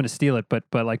this, so I'm going to steal it. But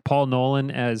like Paul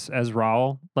Nolan as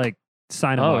Raoul,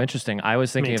 sign him up. Oh, interesting. I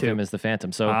was thinking of him as the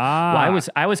Phantom. So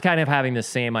I was kind of having the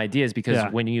same ideas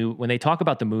because when they talk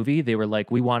about the movie, they were like,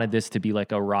 we wanted this to be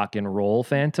like a rock and roll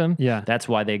Phantom. Yeah. That's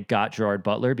why they got Gerard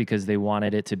Butler, because they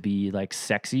wanted it to be like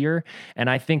sexier. And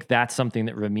I think that's something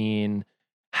that Ramin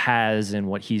has in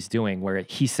what he's doing, where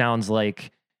he sounds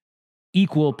like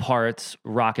equal parts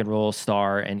rock and roll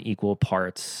star and equal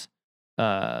parts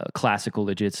classical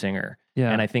legit singer.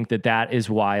 Yeah. And I think that is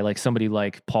why like somebody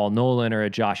like Paul Nolan or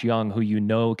a Josh Young,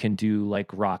 who can do like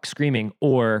rock screaming,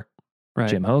 or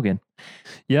Jim Hogan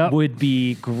would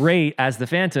be great as the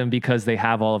Phantom because they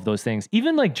have all of those things.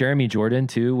 Even like Jeremy Jordan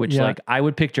too, which like I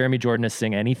would pick Jeremy Jordan to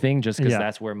sing anything just because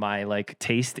that's where my like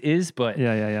taste is. But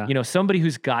somebody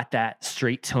who's got that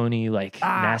straight tony like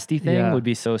nasty thing would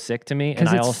be so sick to me. And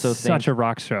I also think such a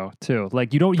rock show too.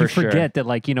 Like you forget that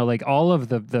like like all of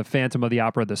the Phantom of the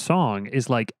Opera, the song is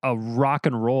like a rock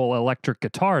and roll electric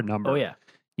guitar number. Oh yeah,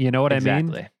 you know what I mean?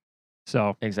 Exactly.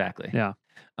 So exactly. Yeah.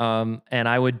 And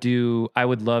I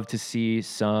would love to see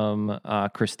some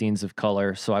Christines of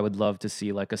color. So I would love to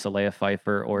see like a Saleha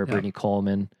Pfeiffer or a Brittany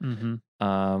Coleman.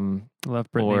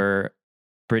 Love Brittany. Or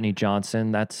Brittany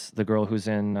Johnson. That's the girl who's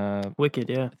in Wicked.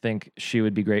 Yeah, I think she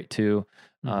would be great too.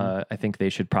 I think they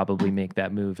should probably make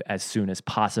that move as soon as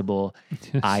possible.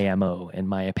 IMO, in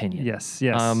my opinion. Yes.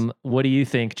 What do you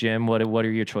think, Jim? What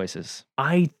are your choices?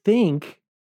 I think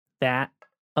that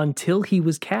until he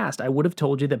was cast, I would have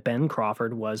told you that Ben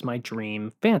Crawford was my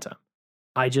dream Phantom.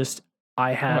 I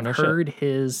have heard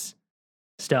his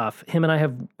stuff. Him and I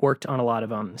have worked on a lot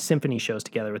of symphony shows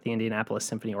together with the Indianapolis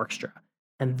Symphony Orchestra.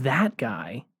 And that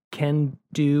guy can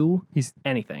do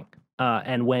anything.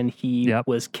 And when he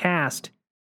was cast,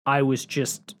 I was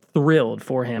just thrilled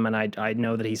for him. And I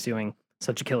know that he's doing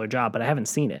such a killer job, but I haven't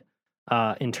seen it.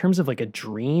 In terms of like a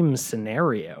dream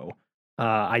scenario,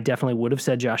 I definitely would have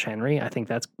said Josh Henry. I think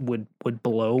that would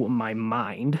blow my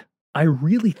mind. I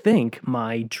really think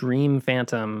my dream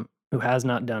Phantom, who has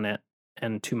not done it,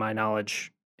 and to my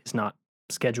knowledge is not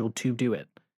scheduled to do it,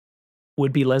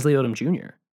 would be Leslie Odom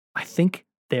Jr. I think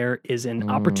there is an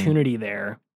opportunity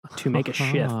there to make a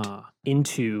shift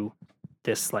into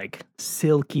this like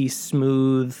silky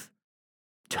smooth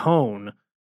tone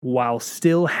while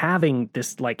still having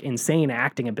this like insane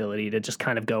acting ability to just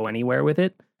kind of go anywhere with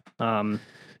it. And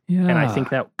I think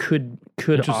that could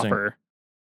offer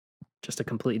just a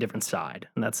completely different side,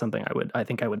 and that's something I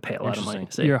think I would pay a lot of money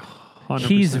to see. You're 100%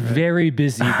 he's very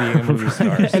busy being a movie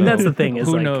star, and so that's the thing is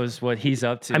who like, knows what he's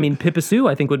up to. I mean, Pippa Sue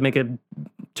I think would make a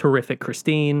terrific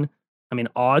Christine. I mean,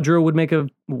 Audra would make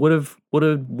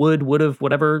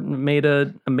made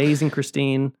a amazing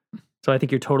Christine. So I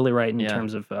think you're totally right in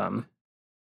terms of an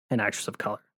actress of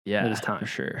color. Yeah, it is time for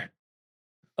sure.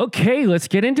 Okay, let's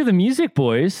get into the music,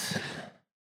 boys.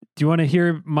 Do you want to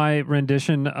hear my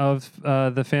rendition of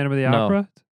the Phantom of the No. Opera?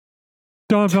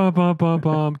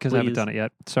 Because I haven't done it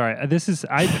yet. Sorry.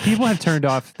 People have turned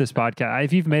off this podcast.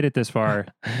 If you've made it this far,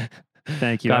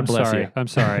 thank you. God bless you. I'm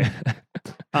sorry.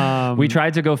 We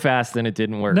tried to go fast and it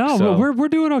didn't work. No, so we're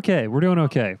doing okay. We're doing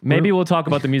okay. maybe we'll talk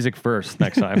about the music first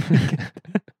next time.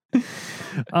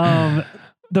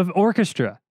 The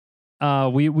orchestra.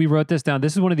 We wrote this down.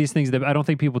 This is one of these things that I don't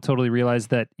think people totally realize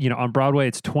that, on Broadway,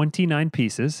 it's 29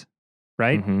 pieces,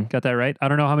 right? Mm-hmm. Got that right? I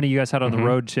don't know how many you guys had on the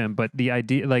road, Tim, but the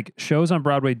idea, like shows on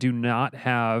Broadway do not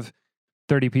have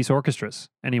 30-piece orchestras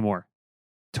anymore.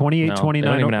 28, 29. They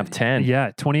don't even have 10.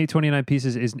 Yeah. 28, 29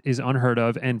 pieces is unheard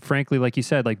of. And frankly, like you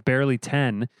said, like barely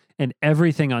 10, and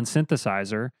everything on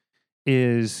synthesizer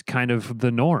is kind of the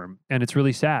norm. And it's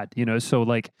really sad, so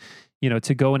like,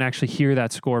 to go and actually hear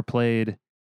that score played,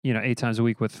 8 times a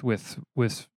week with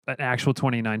an actual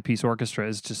 29-piece orchestra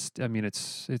is just, I mean,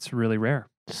 it's really rare.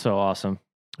 So awesome.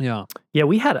 Yeah. Yeah,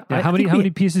 we had. Yeah, how many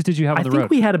pieces did you have on the road? I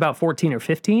think we had about 14 or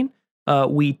 15.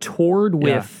 We toured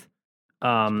with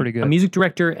pretty good. a music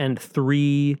director and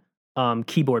 3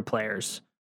 keyboard players.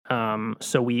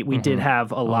 So we did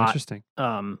have a lot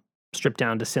stripped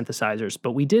down to synthesizers,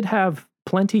 but we did have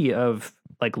plenty of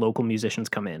like local musicians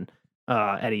come in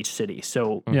at each city.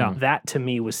 So that to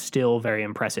me was still very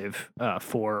impressive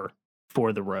for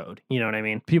the road. You know what I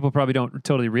mean? People probably don't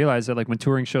totally realize that like when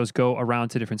touring shows go around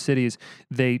to different cities,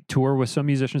 they tour with some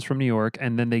musicians from New York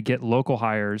and then they get local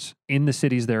hires in the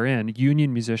cities they're in,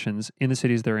 union musicians in the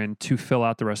cities they're in to fill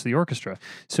out the rest of the orchestra.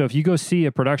 So if you go see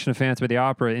a production of Phantom of the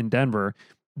Opera in Denver,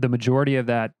 the majority of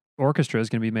that orchestra is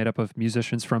going to be made up of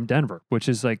musicians from Denver, which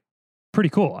is like pretty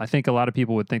cool. I think a lot of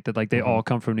people would think that like they all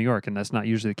come from New York, and that's not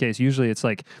usually the case. Usually it's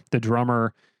like the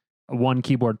drummer, 1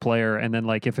 keyboard player, and then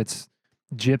like if it's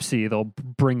Gypsy, they'll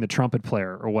bring the trumpet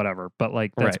player or whatever. But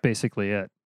like that's basically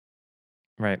it.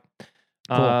 Right.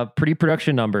 Cool. Pretty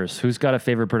production numbers. Who's got a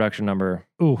favorite production number?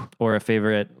 Ooh. Or a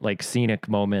favorite like scenic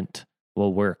moment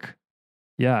will work?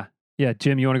 Yeah. Yeah.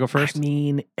 Jim, you want to go first? I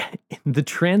mean, the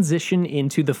transition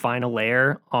into the final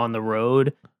layer on the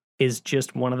road is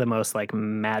just one of the most like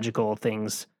magical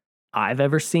things I've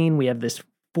ever seen. We have this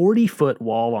 40-foot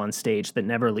wall on stage that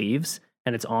never leaves,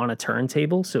 and it's on a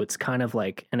turntable. So it's kind of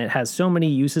like, and it has so many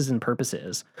uses and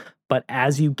purposes. But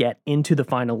as you get into the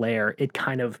final layer, it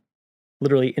kind of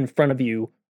literally in front of you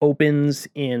opens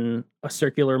in a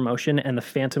circular motion, and the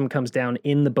Phantom comes down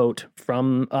in the boat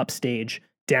from upstage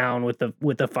down with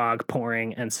the fog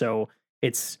pouring. And so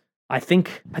it's, I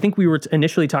think we were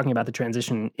initially talking about the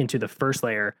transition into the first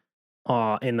layer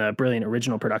in the Brilliant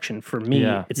original production. For me,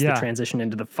 it's the transition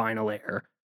into the final layer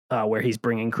where he's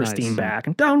bringing Christine back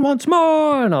and down once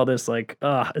more and all this like,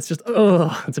 it's just,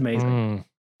 it's amazing.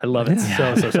 I love it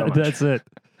so much. That's it.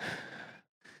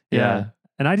 Yeah.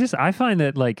 And I find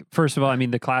that like, first of all, I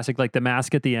mean, the classic, like the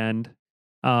mask at the end,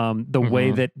 the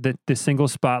way that the single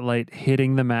spotlight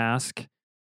hitting the mask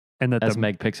and that as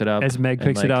Meg picks it up,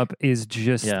 is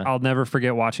just, I'll never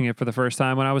forget watching it for the first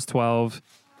time when I was 12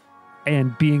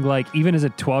 and being like, even as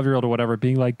a 12-year-old or whatever,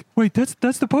 being like, wait, that's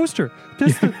the poster.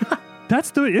 That's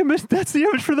the image. That's the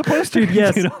image for the poster. Dude,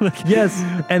 yes. Yes.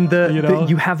 And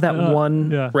you have that one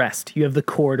yeah. rest. You have the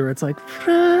chord where it's like,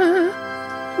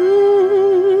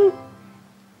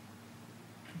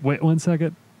 wait 1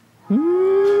 second.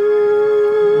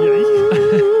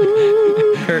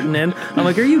 Curtain in. I'm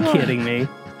like, are you kidding me?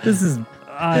 This is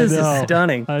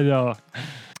stunning. I know.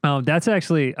 That's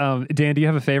actually, Dan, do you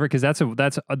have a favorite? Because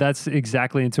that's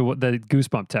exactly into what the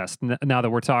Goosebump test. Now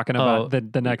that we're talking about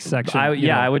the next section.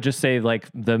 I would just say like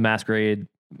the masquerade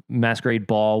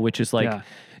ball, which is like,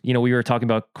 we were talking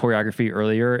about choreography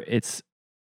earlier. It's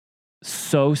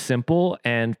so simple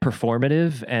and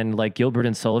performative and like Gilbert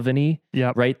and Sullivan-y,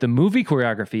 right? The movie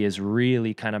choreography is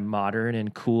really kind of modern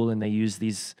and cool, and they use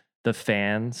the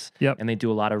fans, and they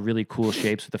do a lot of really cool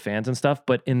shapes with the fans and stuff.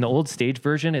 But in the old stage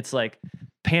version, it's like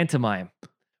pantomime,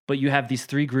 but you have these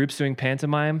 3 groups doing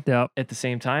pantomime at the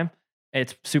same time.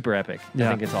 It's super epic. I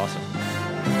think it's awesome.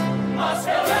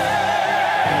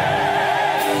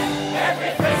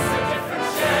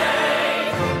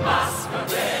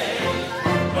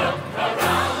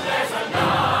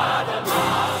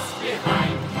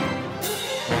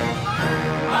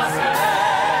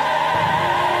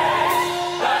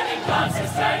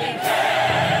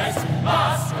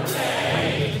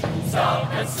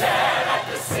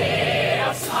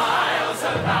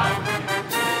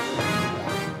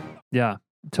 Yeah.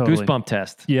 Totally. Goosebump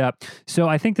test. Yeah. So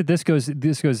I think that this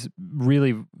goes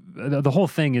really, the whole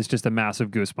thing is just a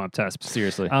massive goosebump test.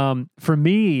 Seriously. For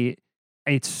me,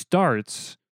 it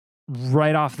starts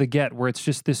right off the get where it's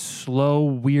just this slow,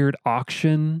 weird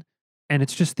auction. And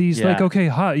it's just these like, okay,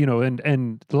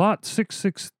 and lot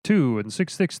 662 and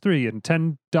 663 and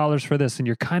 $10 for this. And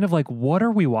you're kind of like, what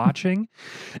are we watching?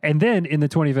 And then in the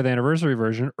 25th anniversary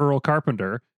version, Earl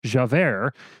Carpenter,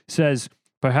 Javert, says,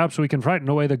 perhaps we can frighten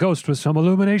away the ghost with some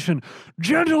illumination.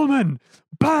 Gentlemen!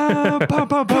 Bah, bah,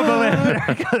 bah,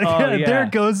 bah. There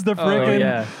goes the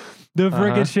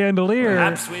friggin' chandelier.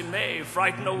 Perhaps we may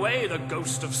frighten away the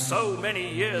ghost of so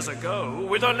many years ago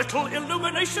with a little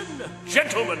illumination.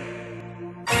 Gentlemen!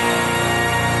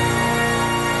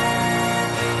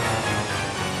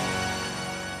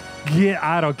 Yeah,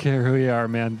 I don't care who you are,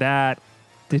 man.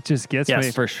 It just gets me.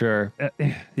 Yes, for sure.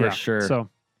 For sure. So,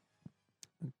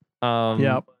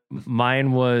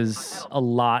 mine was a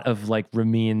lot of like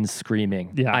Ramin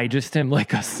screaming. Yeah. I just am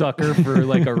like a sucker for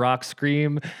like a rock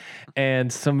scream,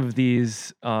 and some of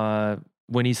these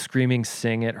when he's screaming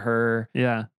 "Sing at her"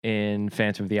 in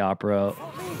Phantom of the Opera.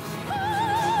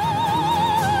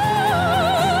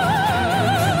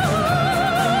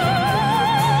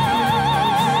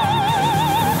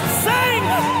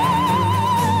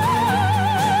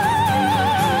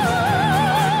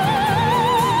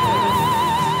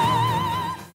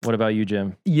 What about you,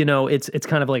 Jim? You know, it's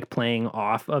kind of like playing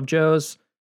off of Joe's.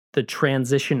 The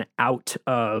transition out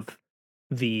of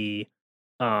the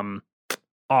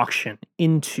auction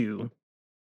into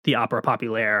the Opera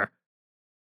Populaire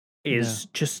is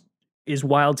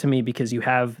wild to me, because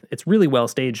it's really well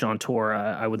staged on tour.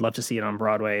 I would love to see it on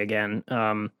Broadway again.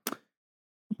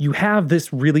 You have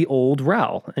this really old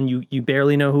Raoul, and you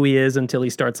barely know who he is until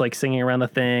he starts like singing around the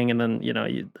thing, and then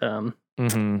you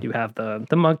have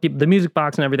the monkey, the music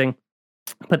box, and everything.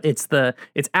 But it's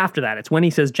after that. It's when he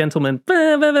says "Gentlemen,"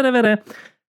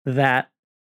 that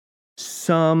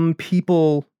some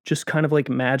people just kind of like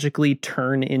magically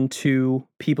turn into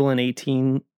people in the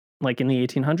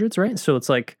 1800s, right? So it's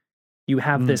like you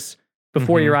have this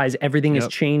before your eyes, everything is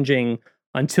changing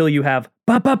until you have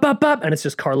bop bop bop bop, and it's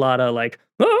just Carlotta like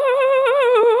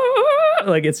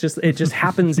like it just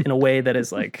happens in a way that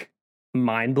is like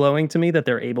mind-blowing to me, that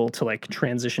they're able to like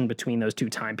transition between those two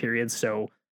time periods so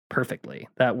perfectly.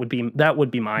 That would be my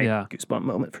goosebump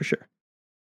moment for sure.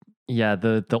 Yeah,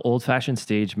 the old-fashioned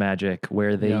stage magic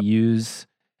where they use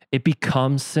it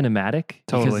becomes cinematic.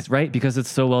 Totally. Because it's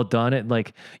so well done. It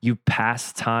like you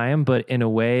pass time, but in a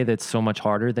way that's so much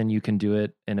harder than you can do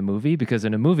it in a movie, because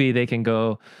in a movie they can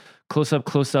go close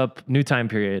up, new time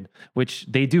period, which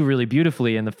they do really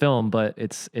beautifully in the film, but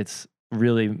it's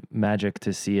really magic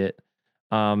to see it.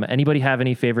 Anybody have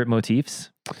any favorite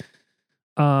motifs?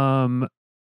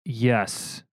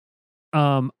 Yes.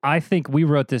 I think we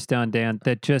wrote this down, Dan,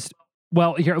 that just,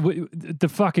 here, the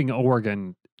fucking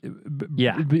organ.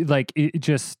 Like it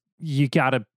just, you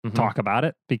gotta talk about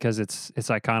it because it's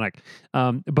iconic.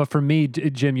 But for me,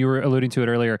 Jim, you were alluding to it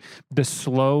earlier, the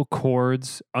slow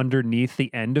chords underneath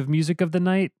the end of Music of the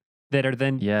Night that are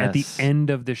then at the end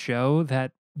of the show,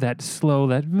 that slow,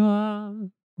 you're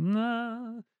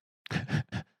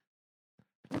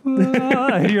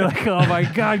like, oh my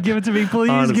God, give it to me,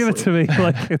 please. Honestly. Give it to me.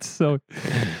 Like, it's so,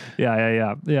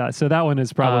 yeah. So that one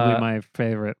is probably my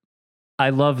favorite. I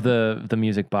love the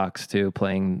music box too,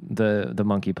 playing the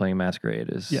monkey playing Masquerade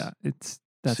is that's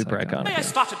super iconic. May I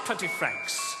start at 20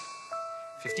 francs?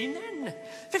 15 then?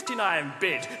 59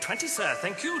 bid. 20, sir,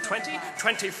 thank you. 20,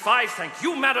 25, thank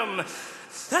you, madam.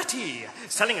 30,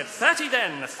 selling at 30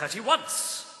 then. 30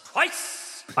 once,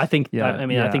 twice. I think, I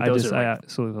think those are like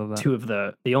absolutely love that. Two of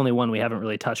the only one we haven't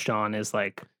really touched on is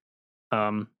like,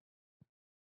 well,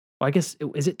 I guess,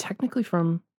 is it technically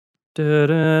from? That.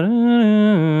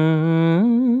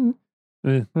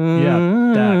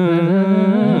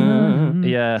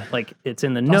 Yeah, like it's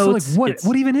in the notes. Like,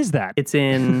 what even is that? It's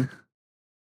in,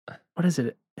 what is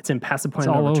it? It's in Past the Point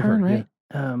of No Return, right?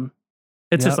 Yeah.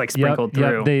 It's just like sprinkled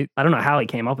through. I don't know how he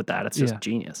came up with that. It's just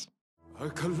genius. A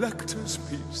collector's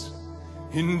piece,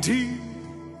 indeed.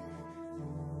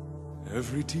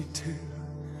 Every detail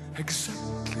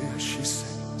exactly as she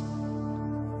said.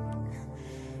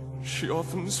 She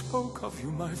often spoke of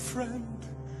you, my friend,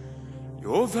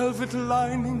 your velvet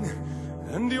lining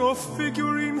and your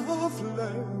figurine of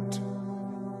lead.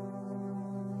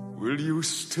 Will you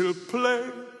still play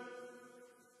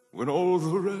when all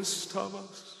the rest of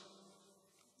us?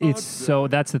 It's so,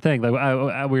 that's the thing.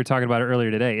 Like we were talking about it earlier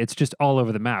today. It's just all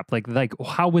over the map. Like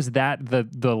how was that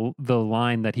the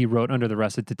line that he wrote under the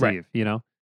recitative? Right. You know.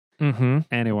 Mm-hmm.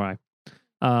 Anyway,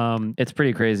 it's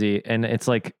pretty crazy, and it's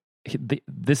like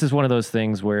this is one of those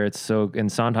things where it's so,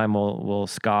 and Sondheim will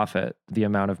scoff at the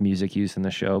amount of music used in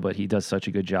the show, but he does such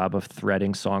a good job of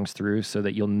threading songs through so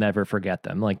that you'll never forget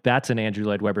them. Like that's an Andrew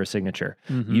Lloyd Webber signature.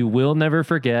 Mm-hmm. You will never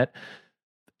forget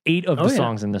 8 of the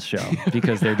songs in this show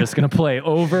because they're just going to play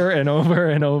over and over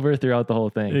and over throughout the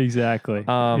whole thing. Exactly.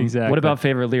 Exactly. What about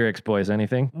favorite lyrics, boys?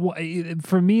 Anything? Well,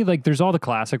 for me, like there's all the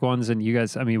classic ones, and you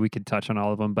guys, I mean, we could touch on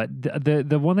all of them, but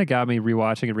the one that got me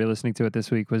rewatching and re-listening to it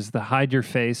this week was the "Hide Your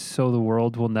Face so the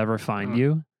world will never find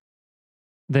you."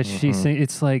 That she sings.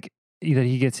 It's like that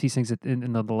he sings it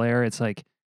in the lair. It's like,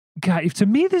 God, to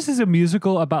me, this is a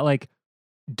musical about like,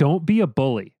 don't be a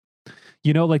bully.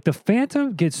 You know, like the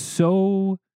Phantom gets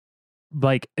so.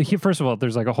 Like first of all,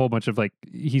 there's like a whole bunch of like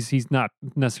he's not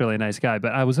necessarily a nice guy,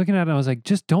 but I was looking at it and I was like,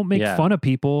 just don't make fun of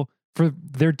people for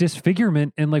their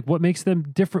disfigurement and like what makes them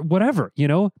different, whatever, you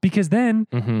know, because then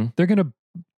they're gonna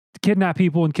kidnap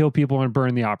people and kill people and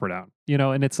burn the opera down, you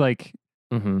know, and it's like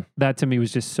that to me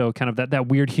was just so kind of that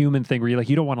weird human thing where you're like,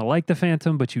 you don't want to like the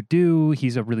Phantom, but you do.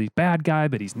 He's a really bad guy,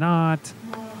 but he's not.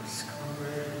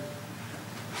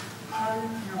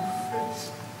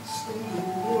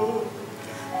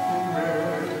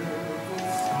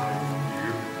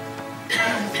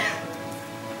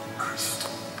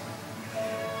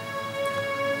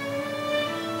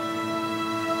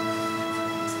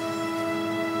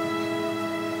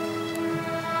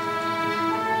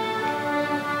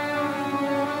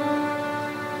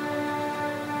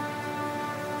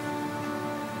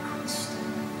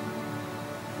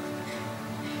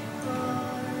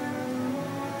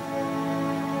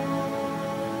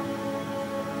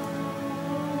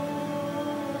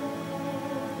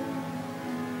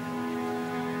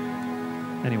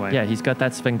 Anyway. Yeah, he's got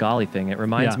that Svengali thing. It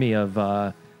reminds me of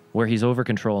where he's over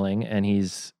controlling and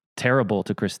he's terrible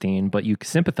to Christine, but you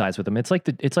sympathize with him. It's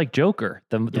like Joker,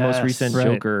 the most recent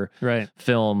Joker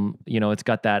film. You know, it's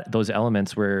got those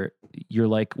elements where you're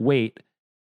like, wait,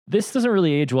 this doesn't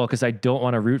really age well because I don't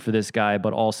want to root for this guy,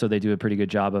 but also they do a pretty good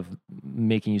job of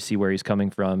making you see where he's coming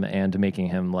from and making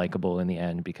him likable in the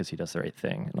end because he does the right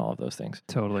thing and all of those things.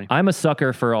 Totally. I'm a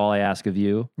sucker for All I Ask of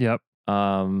You. Yep.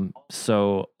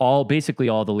 So basically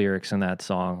all the lyrics in that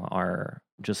song are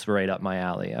just right up my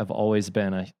alley. I've always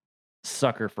been a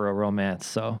sucker for a romance.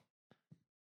 So,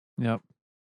 yep.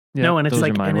 No, and it's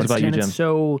like, and it's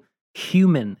so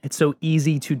human. It's so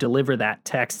easy to deliver that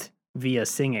text via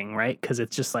singing, right? Because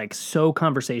it's just like so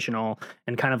conversational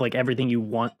and kind of like everything you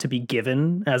want to be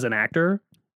given as an actor.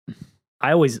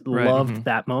 I always loved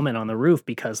that moment on the roof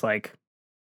because like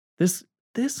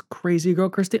this crazy girl,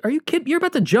 Christine, are you kidding? You're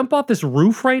about to jump off this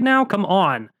roof right now? Come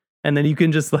on. And then you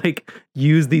can just like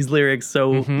use these lyrics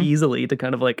so easily to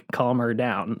kind of like calm her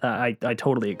down. I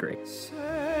totally agree.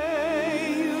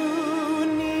 Say you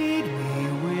need me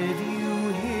with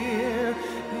you here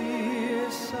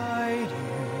beside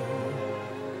you.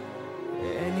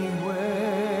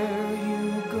 Anywhere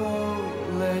you go,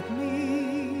 let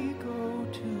me go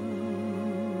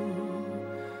too.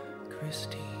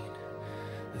 Christine.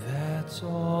 That's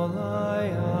all I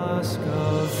ask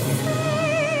of you.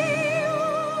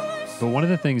 But one of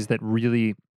the things that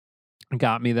really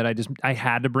got me that I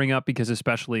had to bring up because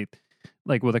especially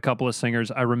like with a couple of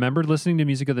singers, I remembered listening to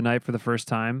Music of the Night for the first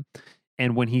time,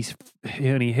 and when he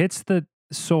hits the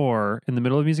soar in the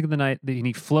middle of Music of the Night, and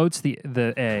he floats the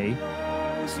A.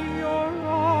 Close your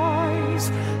eyes,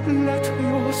 let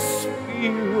your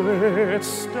spirit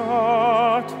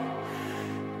start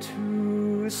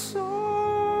to soar.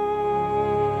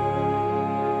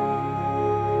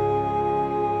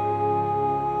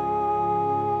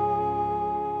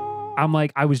 I'm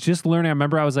like, I was just learning. I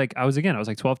remember I was like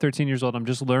 12, 13 years old. I'm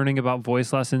just learning about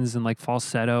voice lessons and like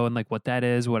falsetto and like what that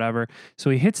is, whatever. So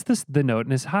he hits the note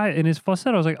in his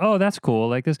falsetto. I was like, oh, that's cool.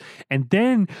 Like this. And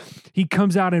then he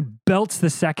comes out and belts the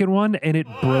second one and it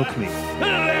broke me.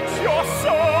 Let your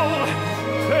soul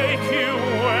take you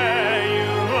where you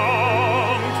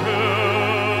long to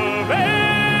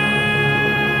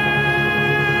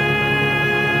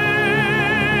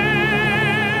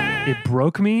be. It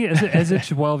broke me as a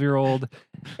 12-year-old,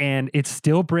 and it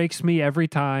still breaks me every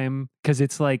time because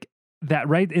it's like that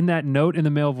right in that note in the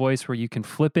male voice where you can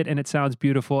flip it and it sounds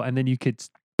beautiful, and then you could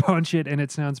punch it and it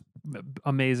sounds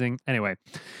amazing. Anyway,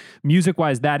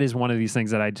 music-wise, that is one of these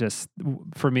things that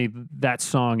for me, that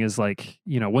song is like,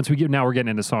 you know, we're getting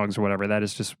into songs or whatever, that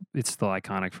is just, it's still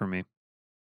iconic for me.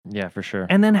 Yeah, for sure.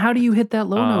 And then how do you hit that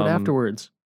low note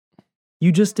afterwards?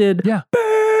 You just did. Yeah.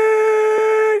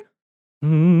 I'm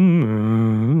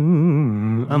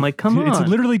like, come on. It's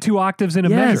literally 2 octaves in a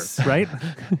measure, right?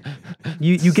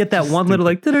 you get that one little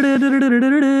like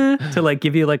to like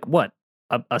give you like what?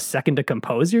 a second to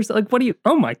compose yourself? Like, what do you?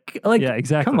 Oh my! Like, yeah,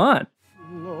 exactly. Come on.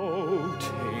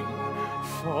 Floating,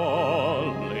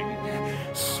 falling,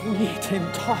 sweet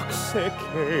intoxication.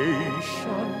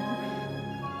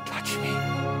 Touch me,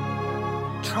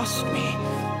 trust me,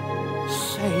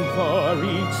 savor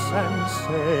each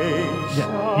sensation.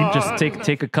 Yeah, you just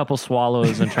take a couple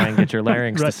swallows and try and get your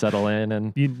larynx to settle in,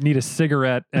 and you need a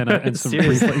cigarette and some give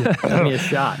me a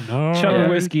shot. Chug a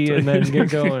whiskey and then get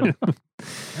going.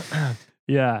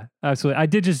 Yeah, absolutely. I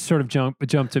did just sort of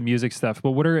jump to music stuff,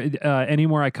 but what are any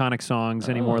more iconic songs?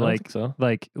 Any more like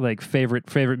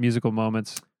favorite musical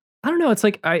moments? I don't know. It's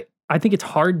like I think it's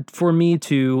hard for me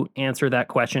to answer that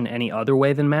question any other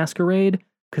way than Masquerade,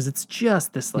 because it's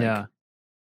just this like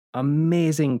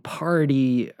amazing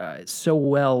party, so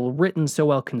well written, so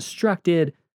well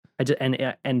constructed.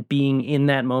 And being in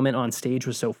that moment on stage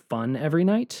was so fun every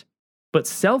night. But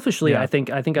selfishly, I think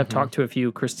I've talked to a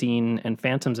few Christine and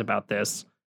Phantoms about this.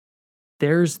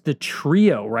 There's the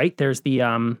trio, right? There's the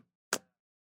gosh,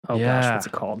 what's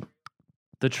it called?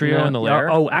 The trio in the lair.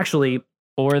 Oh, actually,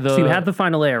 or the so you have the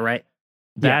final layer, right?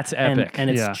 That's epic, and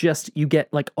it's just you get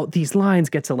like these lines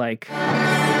get to like.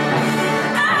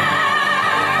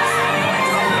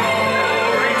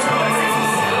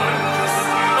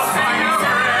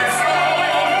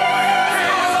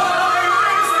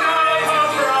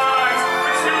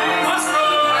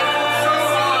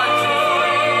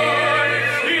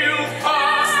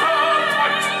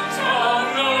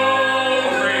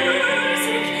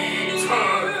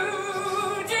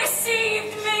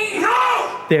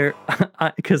 There,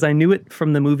 because I knew it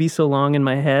from the movie so long in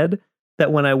my head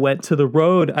that when I went to the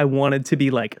road, I wanted to be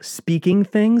like speaking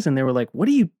things, and they were like, "What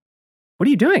are you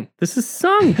doing? This is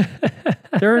sung.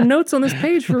 There are notes on this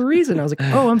page for a reason." I was like,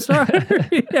 "Oh, I'm sorry."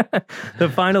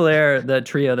 The final air, the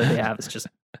trio that they have is just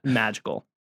magical.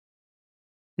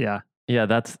 Yeah,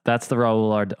 that's the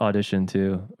Raoul audition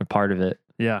too. Or part of it,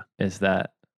 is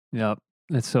that. Yep.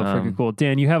 That's so freaking cool.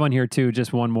 Dan, you have on here too,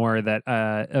 just one more that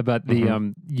about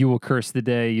the you will curse the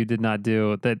day you did not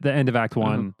do, the end of Act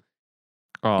 1.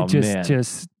 Oh, man.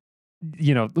 Just,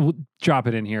 drop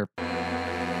it in here.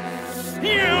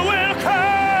 You will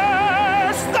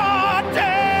curse the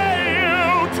day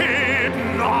you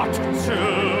did not do.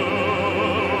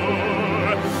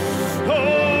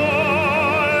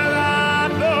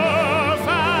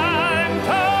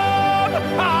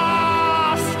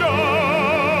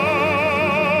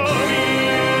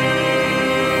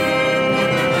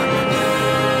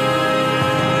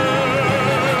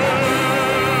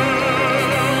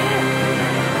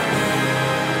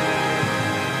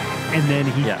 And then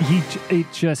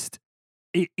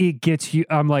it gets you.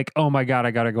 I'm like, oh my God,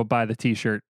 I got to go buy the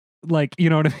t-shirt. Like, you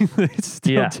know what I mean? It's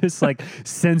still just like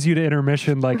sends you to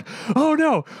intermission. Like, oh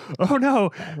no,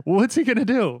 what's he going to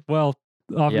do? Well,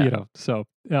 so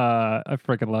I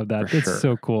freaking love that. It's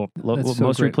so cool. Most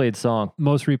replayed song.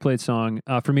 Most replayed song.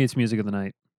 For me, it's Music of the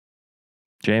Night.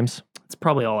 James? It's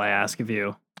probably all I ask of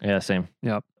you. Yeah, same.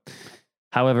 Yep.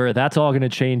 However, that's all going to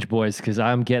change, boys, because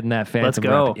I'm getting that Phantom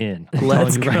rep in.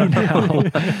 Let's go. Right now.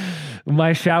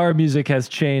 My shower music has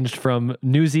changed from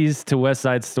Newsies to West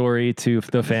Side Story to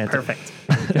the Phantom. Perfect.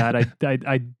 God,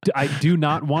 I do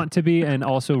not want to be, and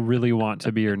also really want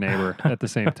to be your neighbor at the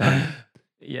same time.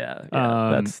 Yeah.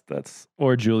 That's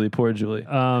or Julie, poor Julie.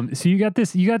 So you got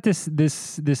this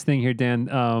thing here,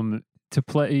 Dan. To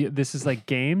play, this is like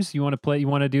games. You want to play? You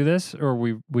want to do this, or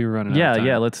we running? Out of time?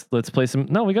 Yeah. Let's play some.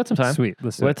 No, we got some time. Sweet.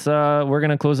 We're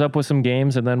gonna close up with some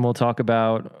games, and then we'll talk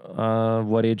about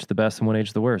what age the best and what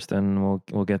age the worst, and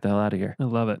we'll get the hell out of here. I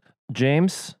love it,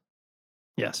 James.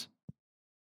 Yes.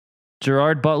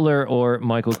 Gerard Butler or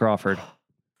Michael Crawford?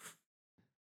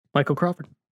 Michael Crawford.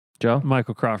 Joe?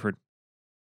 Michael Crawford.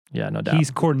 Yeah, no doubt. He's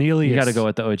Cornelius. You got to go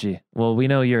with the OG. Well, we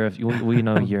know you're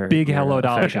big Hello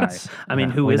Dolly guy. I mean,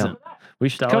 who isn't? We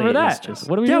should cover that.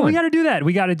 What are we doing? We got to do that.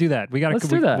 We got to do that. Let's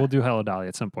do that. We'll do Hello Dolly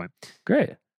at some point.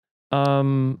 Great.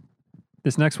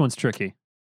 This next one's tricky.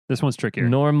 This one's trickier.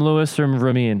 Norm Lewis or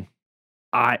Ramin?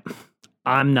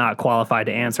 I'm not qualified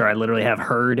to answer. I literally have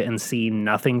heard and seen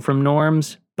nothing from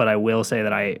Norm's, but I will say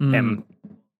that I am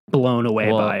blown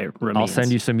away by Ramin's. I'll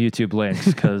send you some YouTube links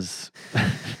because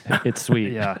it's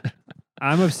sweet. Yeah.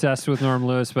 I'm obsessed with Norm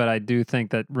Lewis, but I do think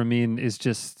that Ramin is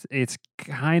it's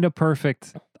kind of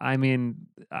perfect. I mean,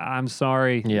 I'm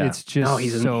sorry. Yeah. It's just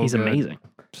he's good. amazing.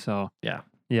 So yeah.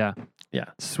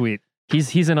 Sweet.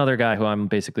 He's another guy who I'm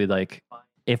basically like,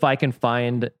 if I can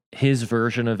find his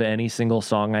version of any single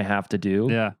song I have to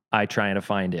do, I try to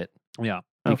find it. Yeah.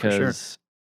 Because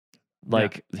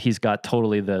he's got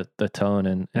totally the tone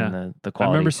and the quality.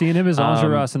 I remember seeing him as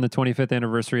Enjolras in the 25th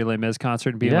anniversary Les Mis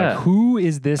concert and being like, who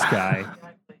is this guy?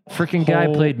 freaking guy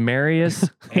played Marius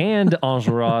and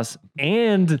Enjolras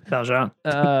and Valjean.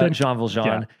 Jean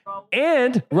Valjean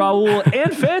and Raoul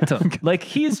and Phantom. Like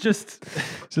he's just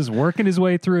working his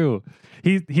way through.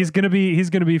 He's gonna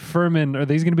be Furman, or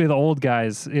he's gonna be the old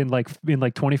guys in like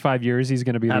 25 years. He's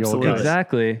gonna be the old guys.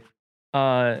 Exactly.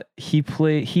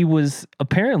 He was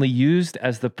apparently used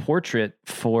as the portrait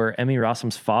for Emmy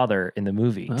Rossum's father in the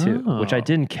movie too, which I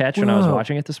didn't catch when I was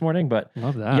watching it this morning. But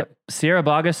love that. Yep, Sierra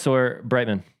Boggess or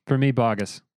Brightman? For me,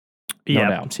 Boggess. No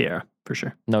doubt. Sierra for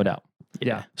sure. No doubt.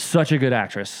 Yeah, such a good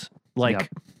actress. Like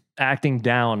acting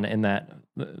down in that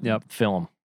film.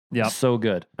 Yeah, so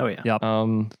good. Oh yeah. Yep.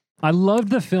 I loved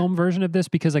the film version of this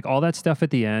because like all that stuff at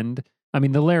the end. I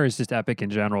mean, the lair is just epic in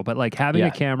general, but like having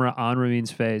a camera on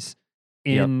Ramin's face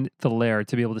in the lair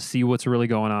to be able to see what's really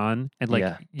going on and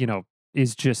like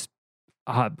is just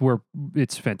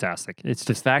it's fantastic. It's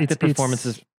just the fact that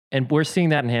performances, and we're seeing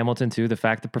that in Hamilton too. The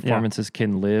fact that performances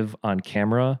can live on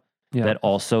camera that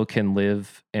also can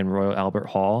live in Royal Albert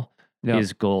Hall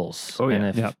is goals. Oh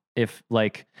yeah. And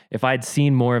if I'd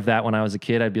seen more of that when I was a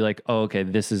kid, I'd be like, oh, okay,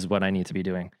 this is what I need to be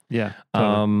doing. Yeah.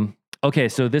 Totally. Okay,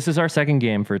 so this is our second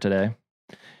game for today.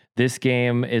 This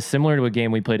game is similar to a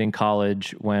game we played in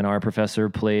college when our professor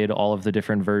played all of the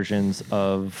different versions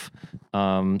of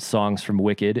songs from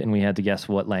Wicked, and we had to guess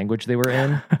what language they were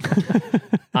in.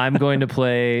 I'm going to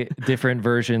play different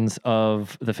versions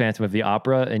of The Phantom of the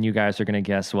Opera, and you guys are going to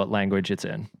guess what language it's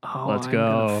in. Oh, let's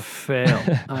go. Gonna fail.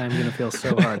 I'm going to feel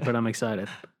so hard, but I'm excited.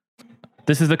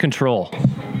 This is The Control.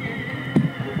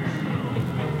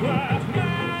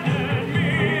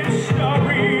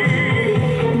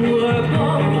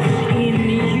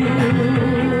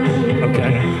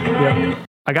 Okay. Yep.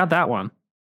 I got that one.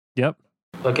 Yep.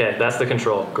 Okay, that's The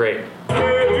Control. Great.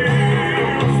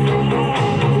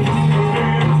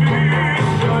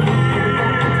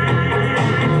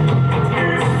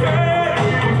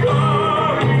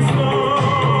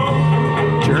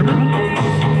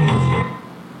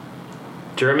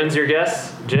 German's your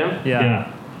guess, Jim?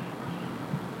 Yeah.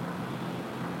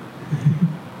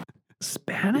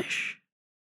 Spanish?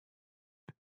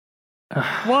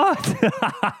 What?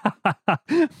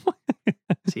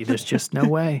 See, there's just no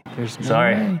way. There's no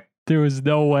Sorry. way. There was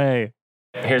no way.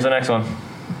 Here's the next one.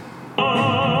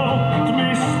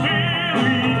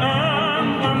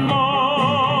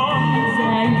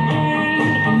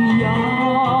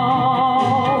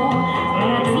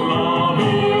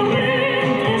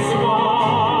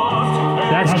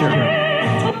 That's German.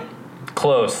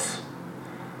 Close.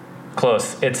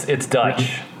 It's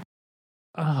Dutch.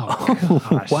 Oh,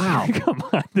 gosh. Wow. Come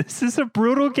on. This is a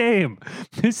brutal game.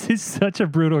 This is such a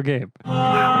brutal game.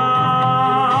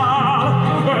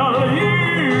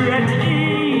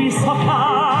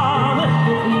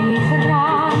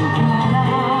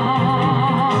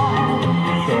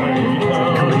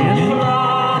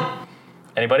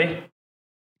 Anybody?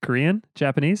 Korean?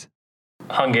 Japanese?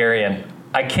 Hungarian.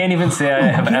 I can't even say I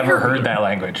have ever heard that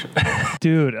language.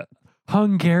 Dude,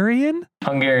 Hungarian?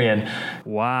 Hungarian.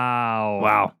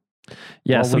 Wow.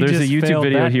 Yeah, Well, so we there's a just YouTube failed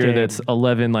video that here game. that's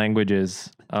 11 languages.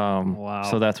 Wow.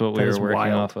 So that's what we were working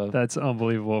wild. off of. That's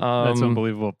unbelievable. That's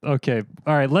unbelievable. Okay.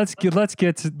 All right. Let's skip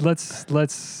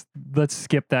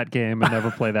that game and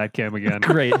never play that game again.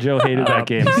 Great. Joe hated that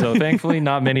game. So thankfully,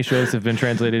 not many shows have been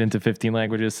translated into 15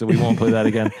 languages, so we won't play that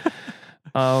again.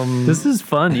 This is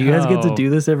fun. You guys get to do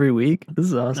this every week. This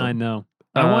is awesome. I know.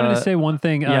 I wanted to say one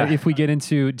thing. yeah. If we get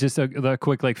into just a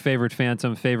quick favorite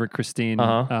Phantom, favorite Christine,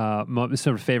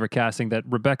 sort of favorite casting, that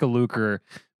Rebecca Luker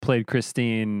played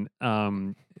Christine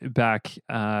back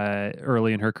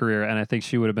early in her career, and I think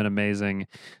she would have been amazing.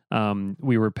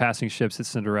 We were passing ships at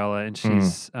Cinderella, and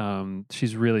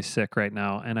she's really sick right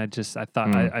now. And I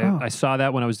thought I saw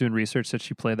that when I was doing research that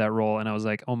she played that role, and I was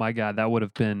like, oh my God, that would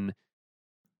have been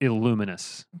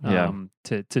illuminous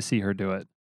to see her do it.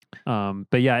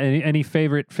 But yeah, any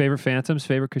favorite Phantoms,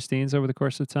 favorite Christines over the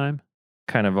course of time?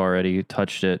 Kind of already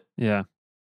touched it. Yeah.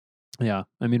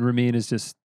 I mean, Ramin is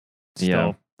just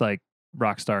still like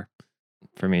rock star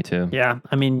for me too. Yeah,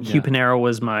 I mean, Hugh Panaro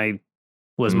was my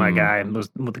guy. Was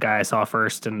the guy I saw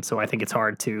first, and so I think it's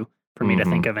hard for me to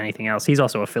think of anything else. He's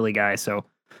also a Philly guy, so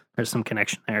there's some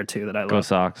connection there too that I love. Go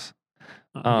Sox.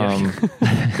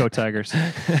 Go Tigers.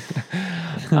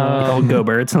 Go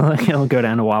Birds. I'll go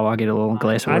down to Wawa, get a little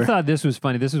glass of water. I thought this was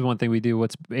funny. This is one thing we do.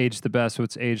 What's aged the best?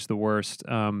 What's aged the worst?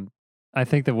 I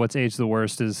think that what's aged the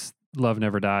worst is Love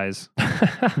Never Dies.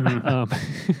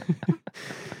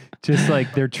 Just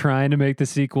like they're trying to make the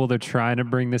sequel, they're trying to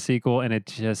bring the sequel, and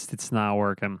it's not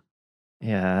working.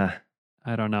 Yeah,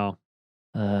 I don't know.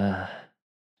 I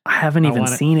haven't even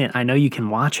seen it. I know you can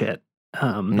watch it.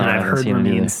 And I've heard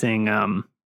Ramin sing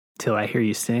Till I Hear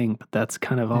You Sing, but that's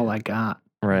kind of all I got.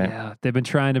 Right. Yeah. They've been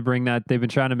trying to bring that. They've been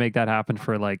trying to make that happen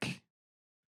for like,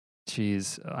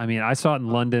 geez. I mean, I saw it in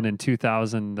London in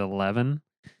 2011.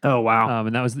 Oh wow.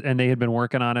 And they had been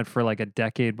working on it for like a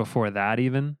decade before that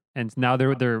even. And now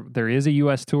there is a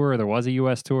US tour, or there was a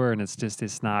US tour, and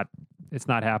it's not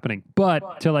happening.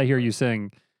 But Till I Hear You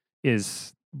Sing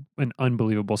is an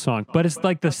unbelievable song. But it's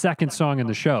like the second song in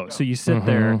the show. So you sit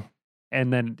there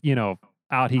and then, you know,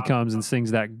 out he comes and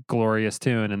sings that glorious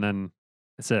tune, and then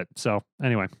that's it. So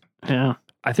anyway. Yeah.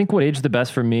 I think what aged the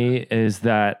best for me is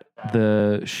that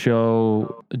the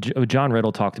show, John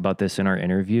Riddle talked about this in our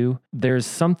interview. There's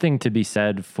something to be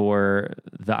said for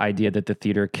the idea that the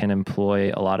theater can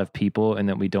employ a lot of people and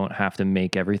that we don't have to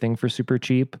make everything for super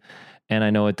cheap. And I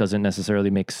know it doesn't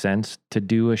necessarily make sense to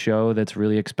do a show that's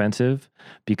really expensive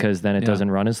because then it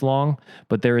doesn't run as long.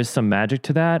 But there is some magic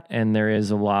to that. And there is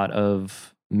a lot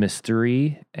of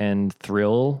mystery and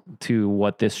thrill to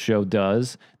what this show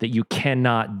does that you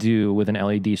cannot do with an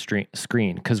LED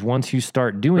screen. Because once you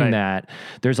start doing that,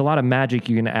 there's a lot of magic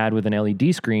you can add with an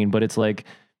LED screen, but it's like,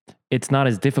 it's not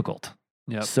as difficult.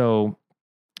 Yep. So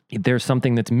there's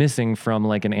something that's missing from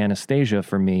like an Anastasia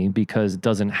for me because it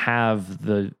doesn't have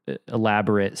the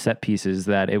elaborate set pieces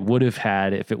that it would have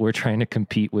had if it were trying to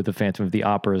compete with the Phantom of the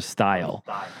Opera style.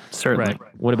 Certainly.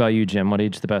 What about you, Jim? What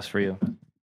aged the best for you?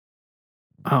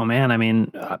 Oh man, I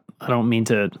mean, I don't mean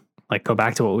to like go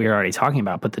back to what we were already talking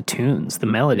about, but the tunes, the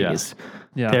melodies,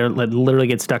 they're literally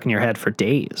get stuck in your head for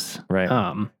days. Right.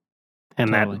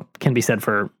 And that can be said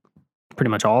for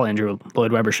pretty much all Andrew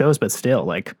Lloyd Webber shows, but still,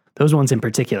 like those ones in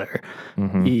particular,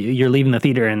 you're leaving the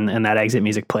theater and that exit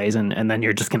music plays, and then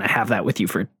you're just going to have that with you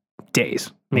for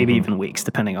days, maybe even weeks,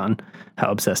 depending on how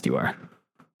obsessed you are.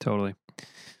 Totally.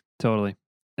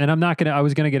 And I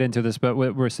was gonna get into this, but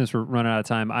since we're running out of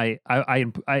time, I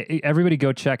everybody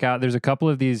go check out. There's a couple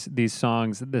of these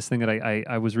songs. This thing that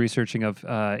I was researching of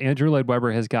Andrew Lloyd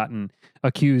Webber has gotten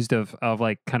accused of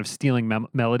like kind of stealing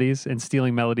melodies and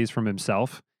stealing melodies from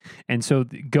himself. And so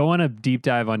go on a deep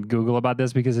dive on Google about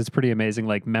this because it's pretty amazing.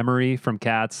 Like Memory from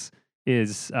Cats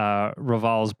is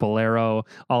Raval's Bolero.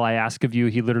 All I Ask of You,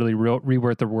 he literally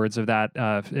rewrote the words of that.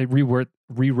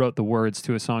 Rewrote the words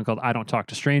to a song called I Don't Talk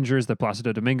to Strangers that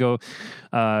Placido Domingo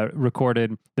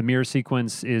recorded. The Mirror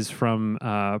Sequence is from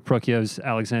Prokyev's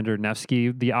Alexander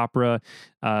Nevsky, the opera.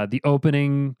 The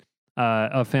opening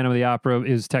of Phantom of the Opera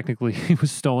is technically, it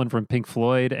was stolen from Pink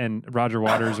Floyd, and Roger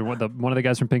Waters, or one of the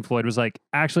guys from Pink Floyd was like,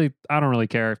 actually, I don't really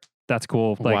care. That's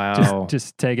cool. Like,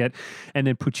 just take it. And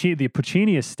then the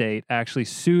Puccini estate actually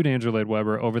sued Andrew Lloyd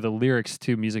Webber over the lyrics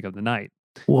to Music of the Night.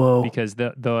 Whoa! Because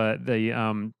the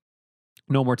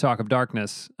No More Talk of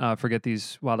Darkness, Forget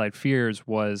These Wild-Eyed Fears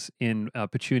was in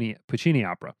Puccini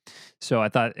opera. So I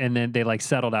thought, and then they like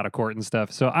settled out of court and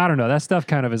stuff. So I don't know. That stuff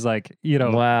kind of is like, you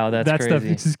know, wow, that's that crazy. stuff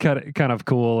is just kind of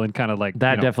cool and kind of like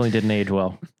that definitely didn't age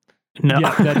well. No,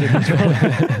 yeah, that didn't age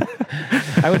well.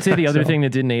 I would say the other thing that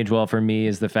didn't age well for me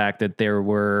is the fact that there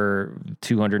were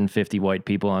 250 white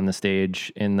people on the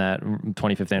stage in that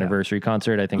 25th anniversary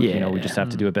concert. I think, we just have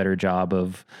to do a better job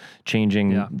of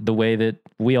changing the way that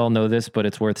we all know this, but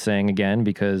it's worth saying again,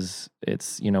 because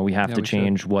it's, we have to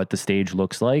change what the stage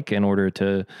looks like in order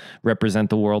to represent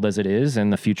the world as it is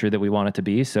and the future that we want it to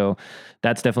be. So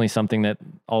that's definitely something that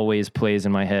always plays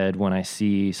in my head when I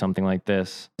see something like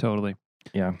this. Totally.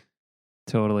 Yeah.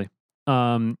 Totally.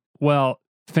 Well,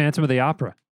 Phantom of the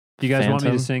Opera. Do you guys want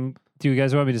me to sing? Do you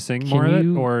guys want me to sing more of it,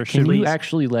 or should we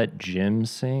actually let Jim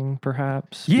sing?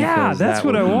 Perhaps. Yeah, because that's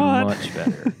what I want. Much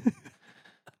better.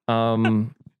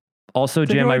 Also,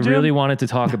 Jim, I really wanted to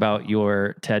talk about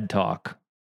your TED Talk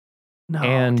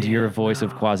and your voice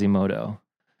of Quasimodo.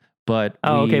 But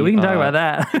okay, we can talk about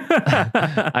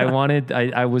that.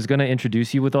 I was going to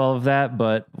introduce you with all of that,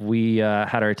 but we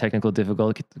had our technical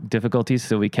difficulties,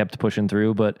 so we kept pushing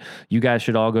through. But you guys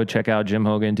should all go check out Jim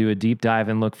Hogan, do a deep dive,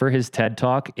 and look for his TED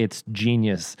Talk. It's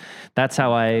genius. That's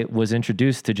how I was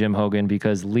introduced to Jim Hogan,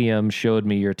 because Liam showed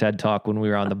me your TED Talk when we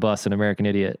were on the bus in American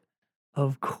Idiot.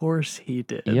 Of course he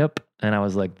did. Yep. And I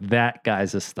was like, that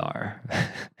guy's a star.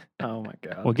 Oh my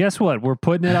God. Well, guess what? We're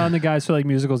putting it on the Guys Who Like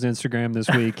Musicals Instagram this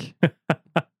week.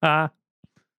 The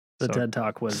TED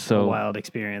Talk was a wild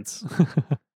experience.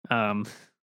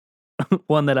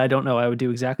 One that I don't know I would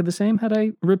do exactly the same had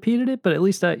I repeated it, but at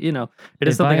least it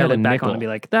is something I look back on and be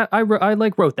like, that I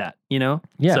like wrote that, Yeah.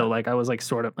 So like I was like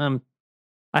sort of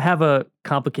I have a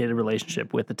complicated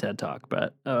relationship with the TED Talk,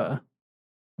 but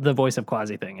the voice of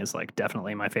Quasi thing is like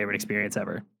definitely my favorite experience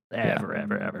ever.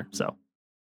 So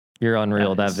you're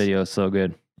unreal. That video is so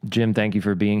good. Jim, thank you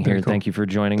for being here. Cool. Thank you for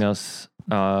joining us.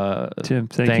 Tim,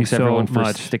 thanks you so everyone for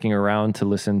much. sticking around to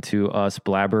listen to us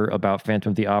blabber about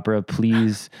Phantom of the Opera.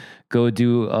 Please go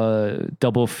do a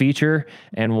double feature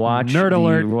and watch Nerd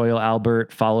Alert. Royal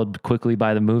Albert, followed quickly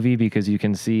by the movie, because you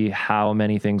can see how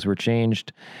many things were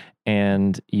changed,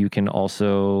 and you can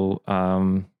also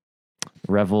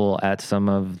revel at some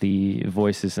of the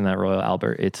voices in that Royal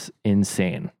Albert. It's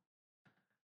insane.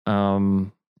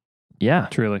 Yeah,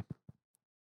 truly.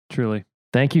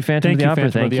 Thank you, Phantom of the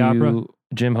Opera. Thank you,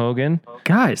 Jim Hogan.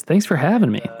 Guys, thanks for having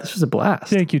me. This was a blast.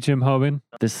 Thank you, Jim Hogan.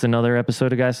 This is another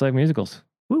episode of Guys Who Like Musicals.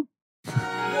 Woo.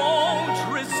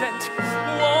 Won't resent,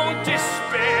 won't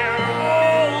despair,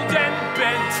 old and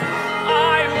bent,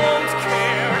 I won't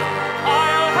care.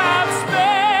 I'll have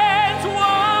spent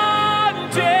one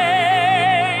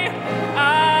day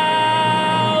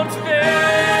out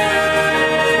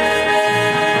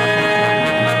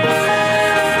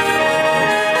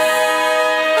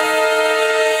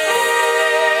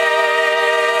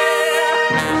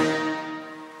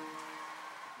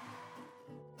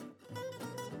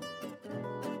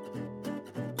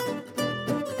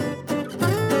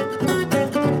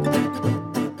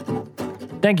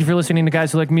Thank you for listening to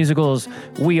Guys Who Like Musicals.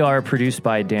 We are produced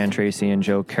by Dan Tracy and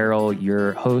Joe Carroll,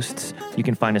 your hosts. You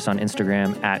can find us on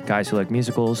Instagram at Guys Who Like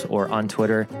Musicals or on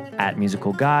Twitter at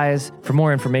Musical Guys. For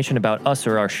more information about us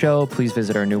or our show, please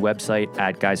visit our new website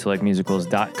at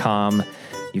guyswholikemusicals.com.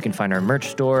 You can find our merch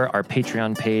store, our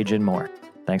Patreon page, and more.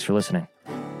 Thanks for listening.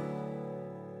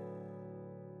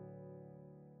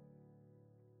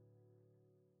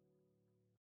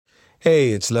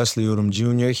 Hey, it's Leslie Odom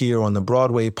Jr. here on the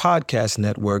Broadway Podcast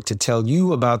Network to tell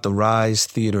you about the Rise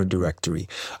Theater Directory,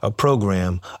 a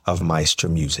program of Maestro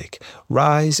Music.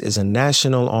 Rise is a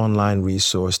national online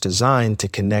resource designed to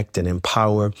connect and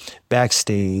empower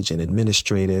backstage and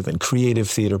administrative and creative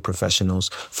theater professionals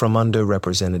from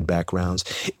underrepresented backgrounds.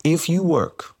 If you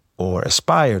work or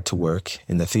aspire to work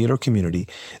in the theater community,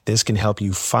 this can help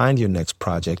you find your next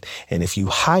project. And if you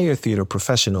hire theater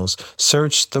professionals,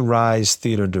 search the Rise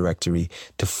Theater Directory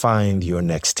to find your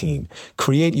next team.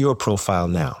 Create your profile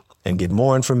now and get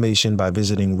more information by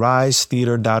visiting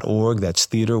risetheater.org. That's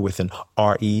theater with an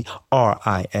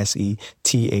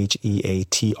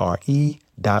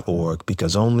RERISETHEATRE.org,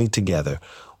 because only together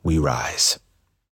we rise.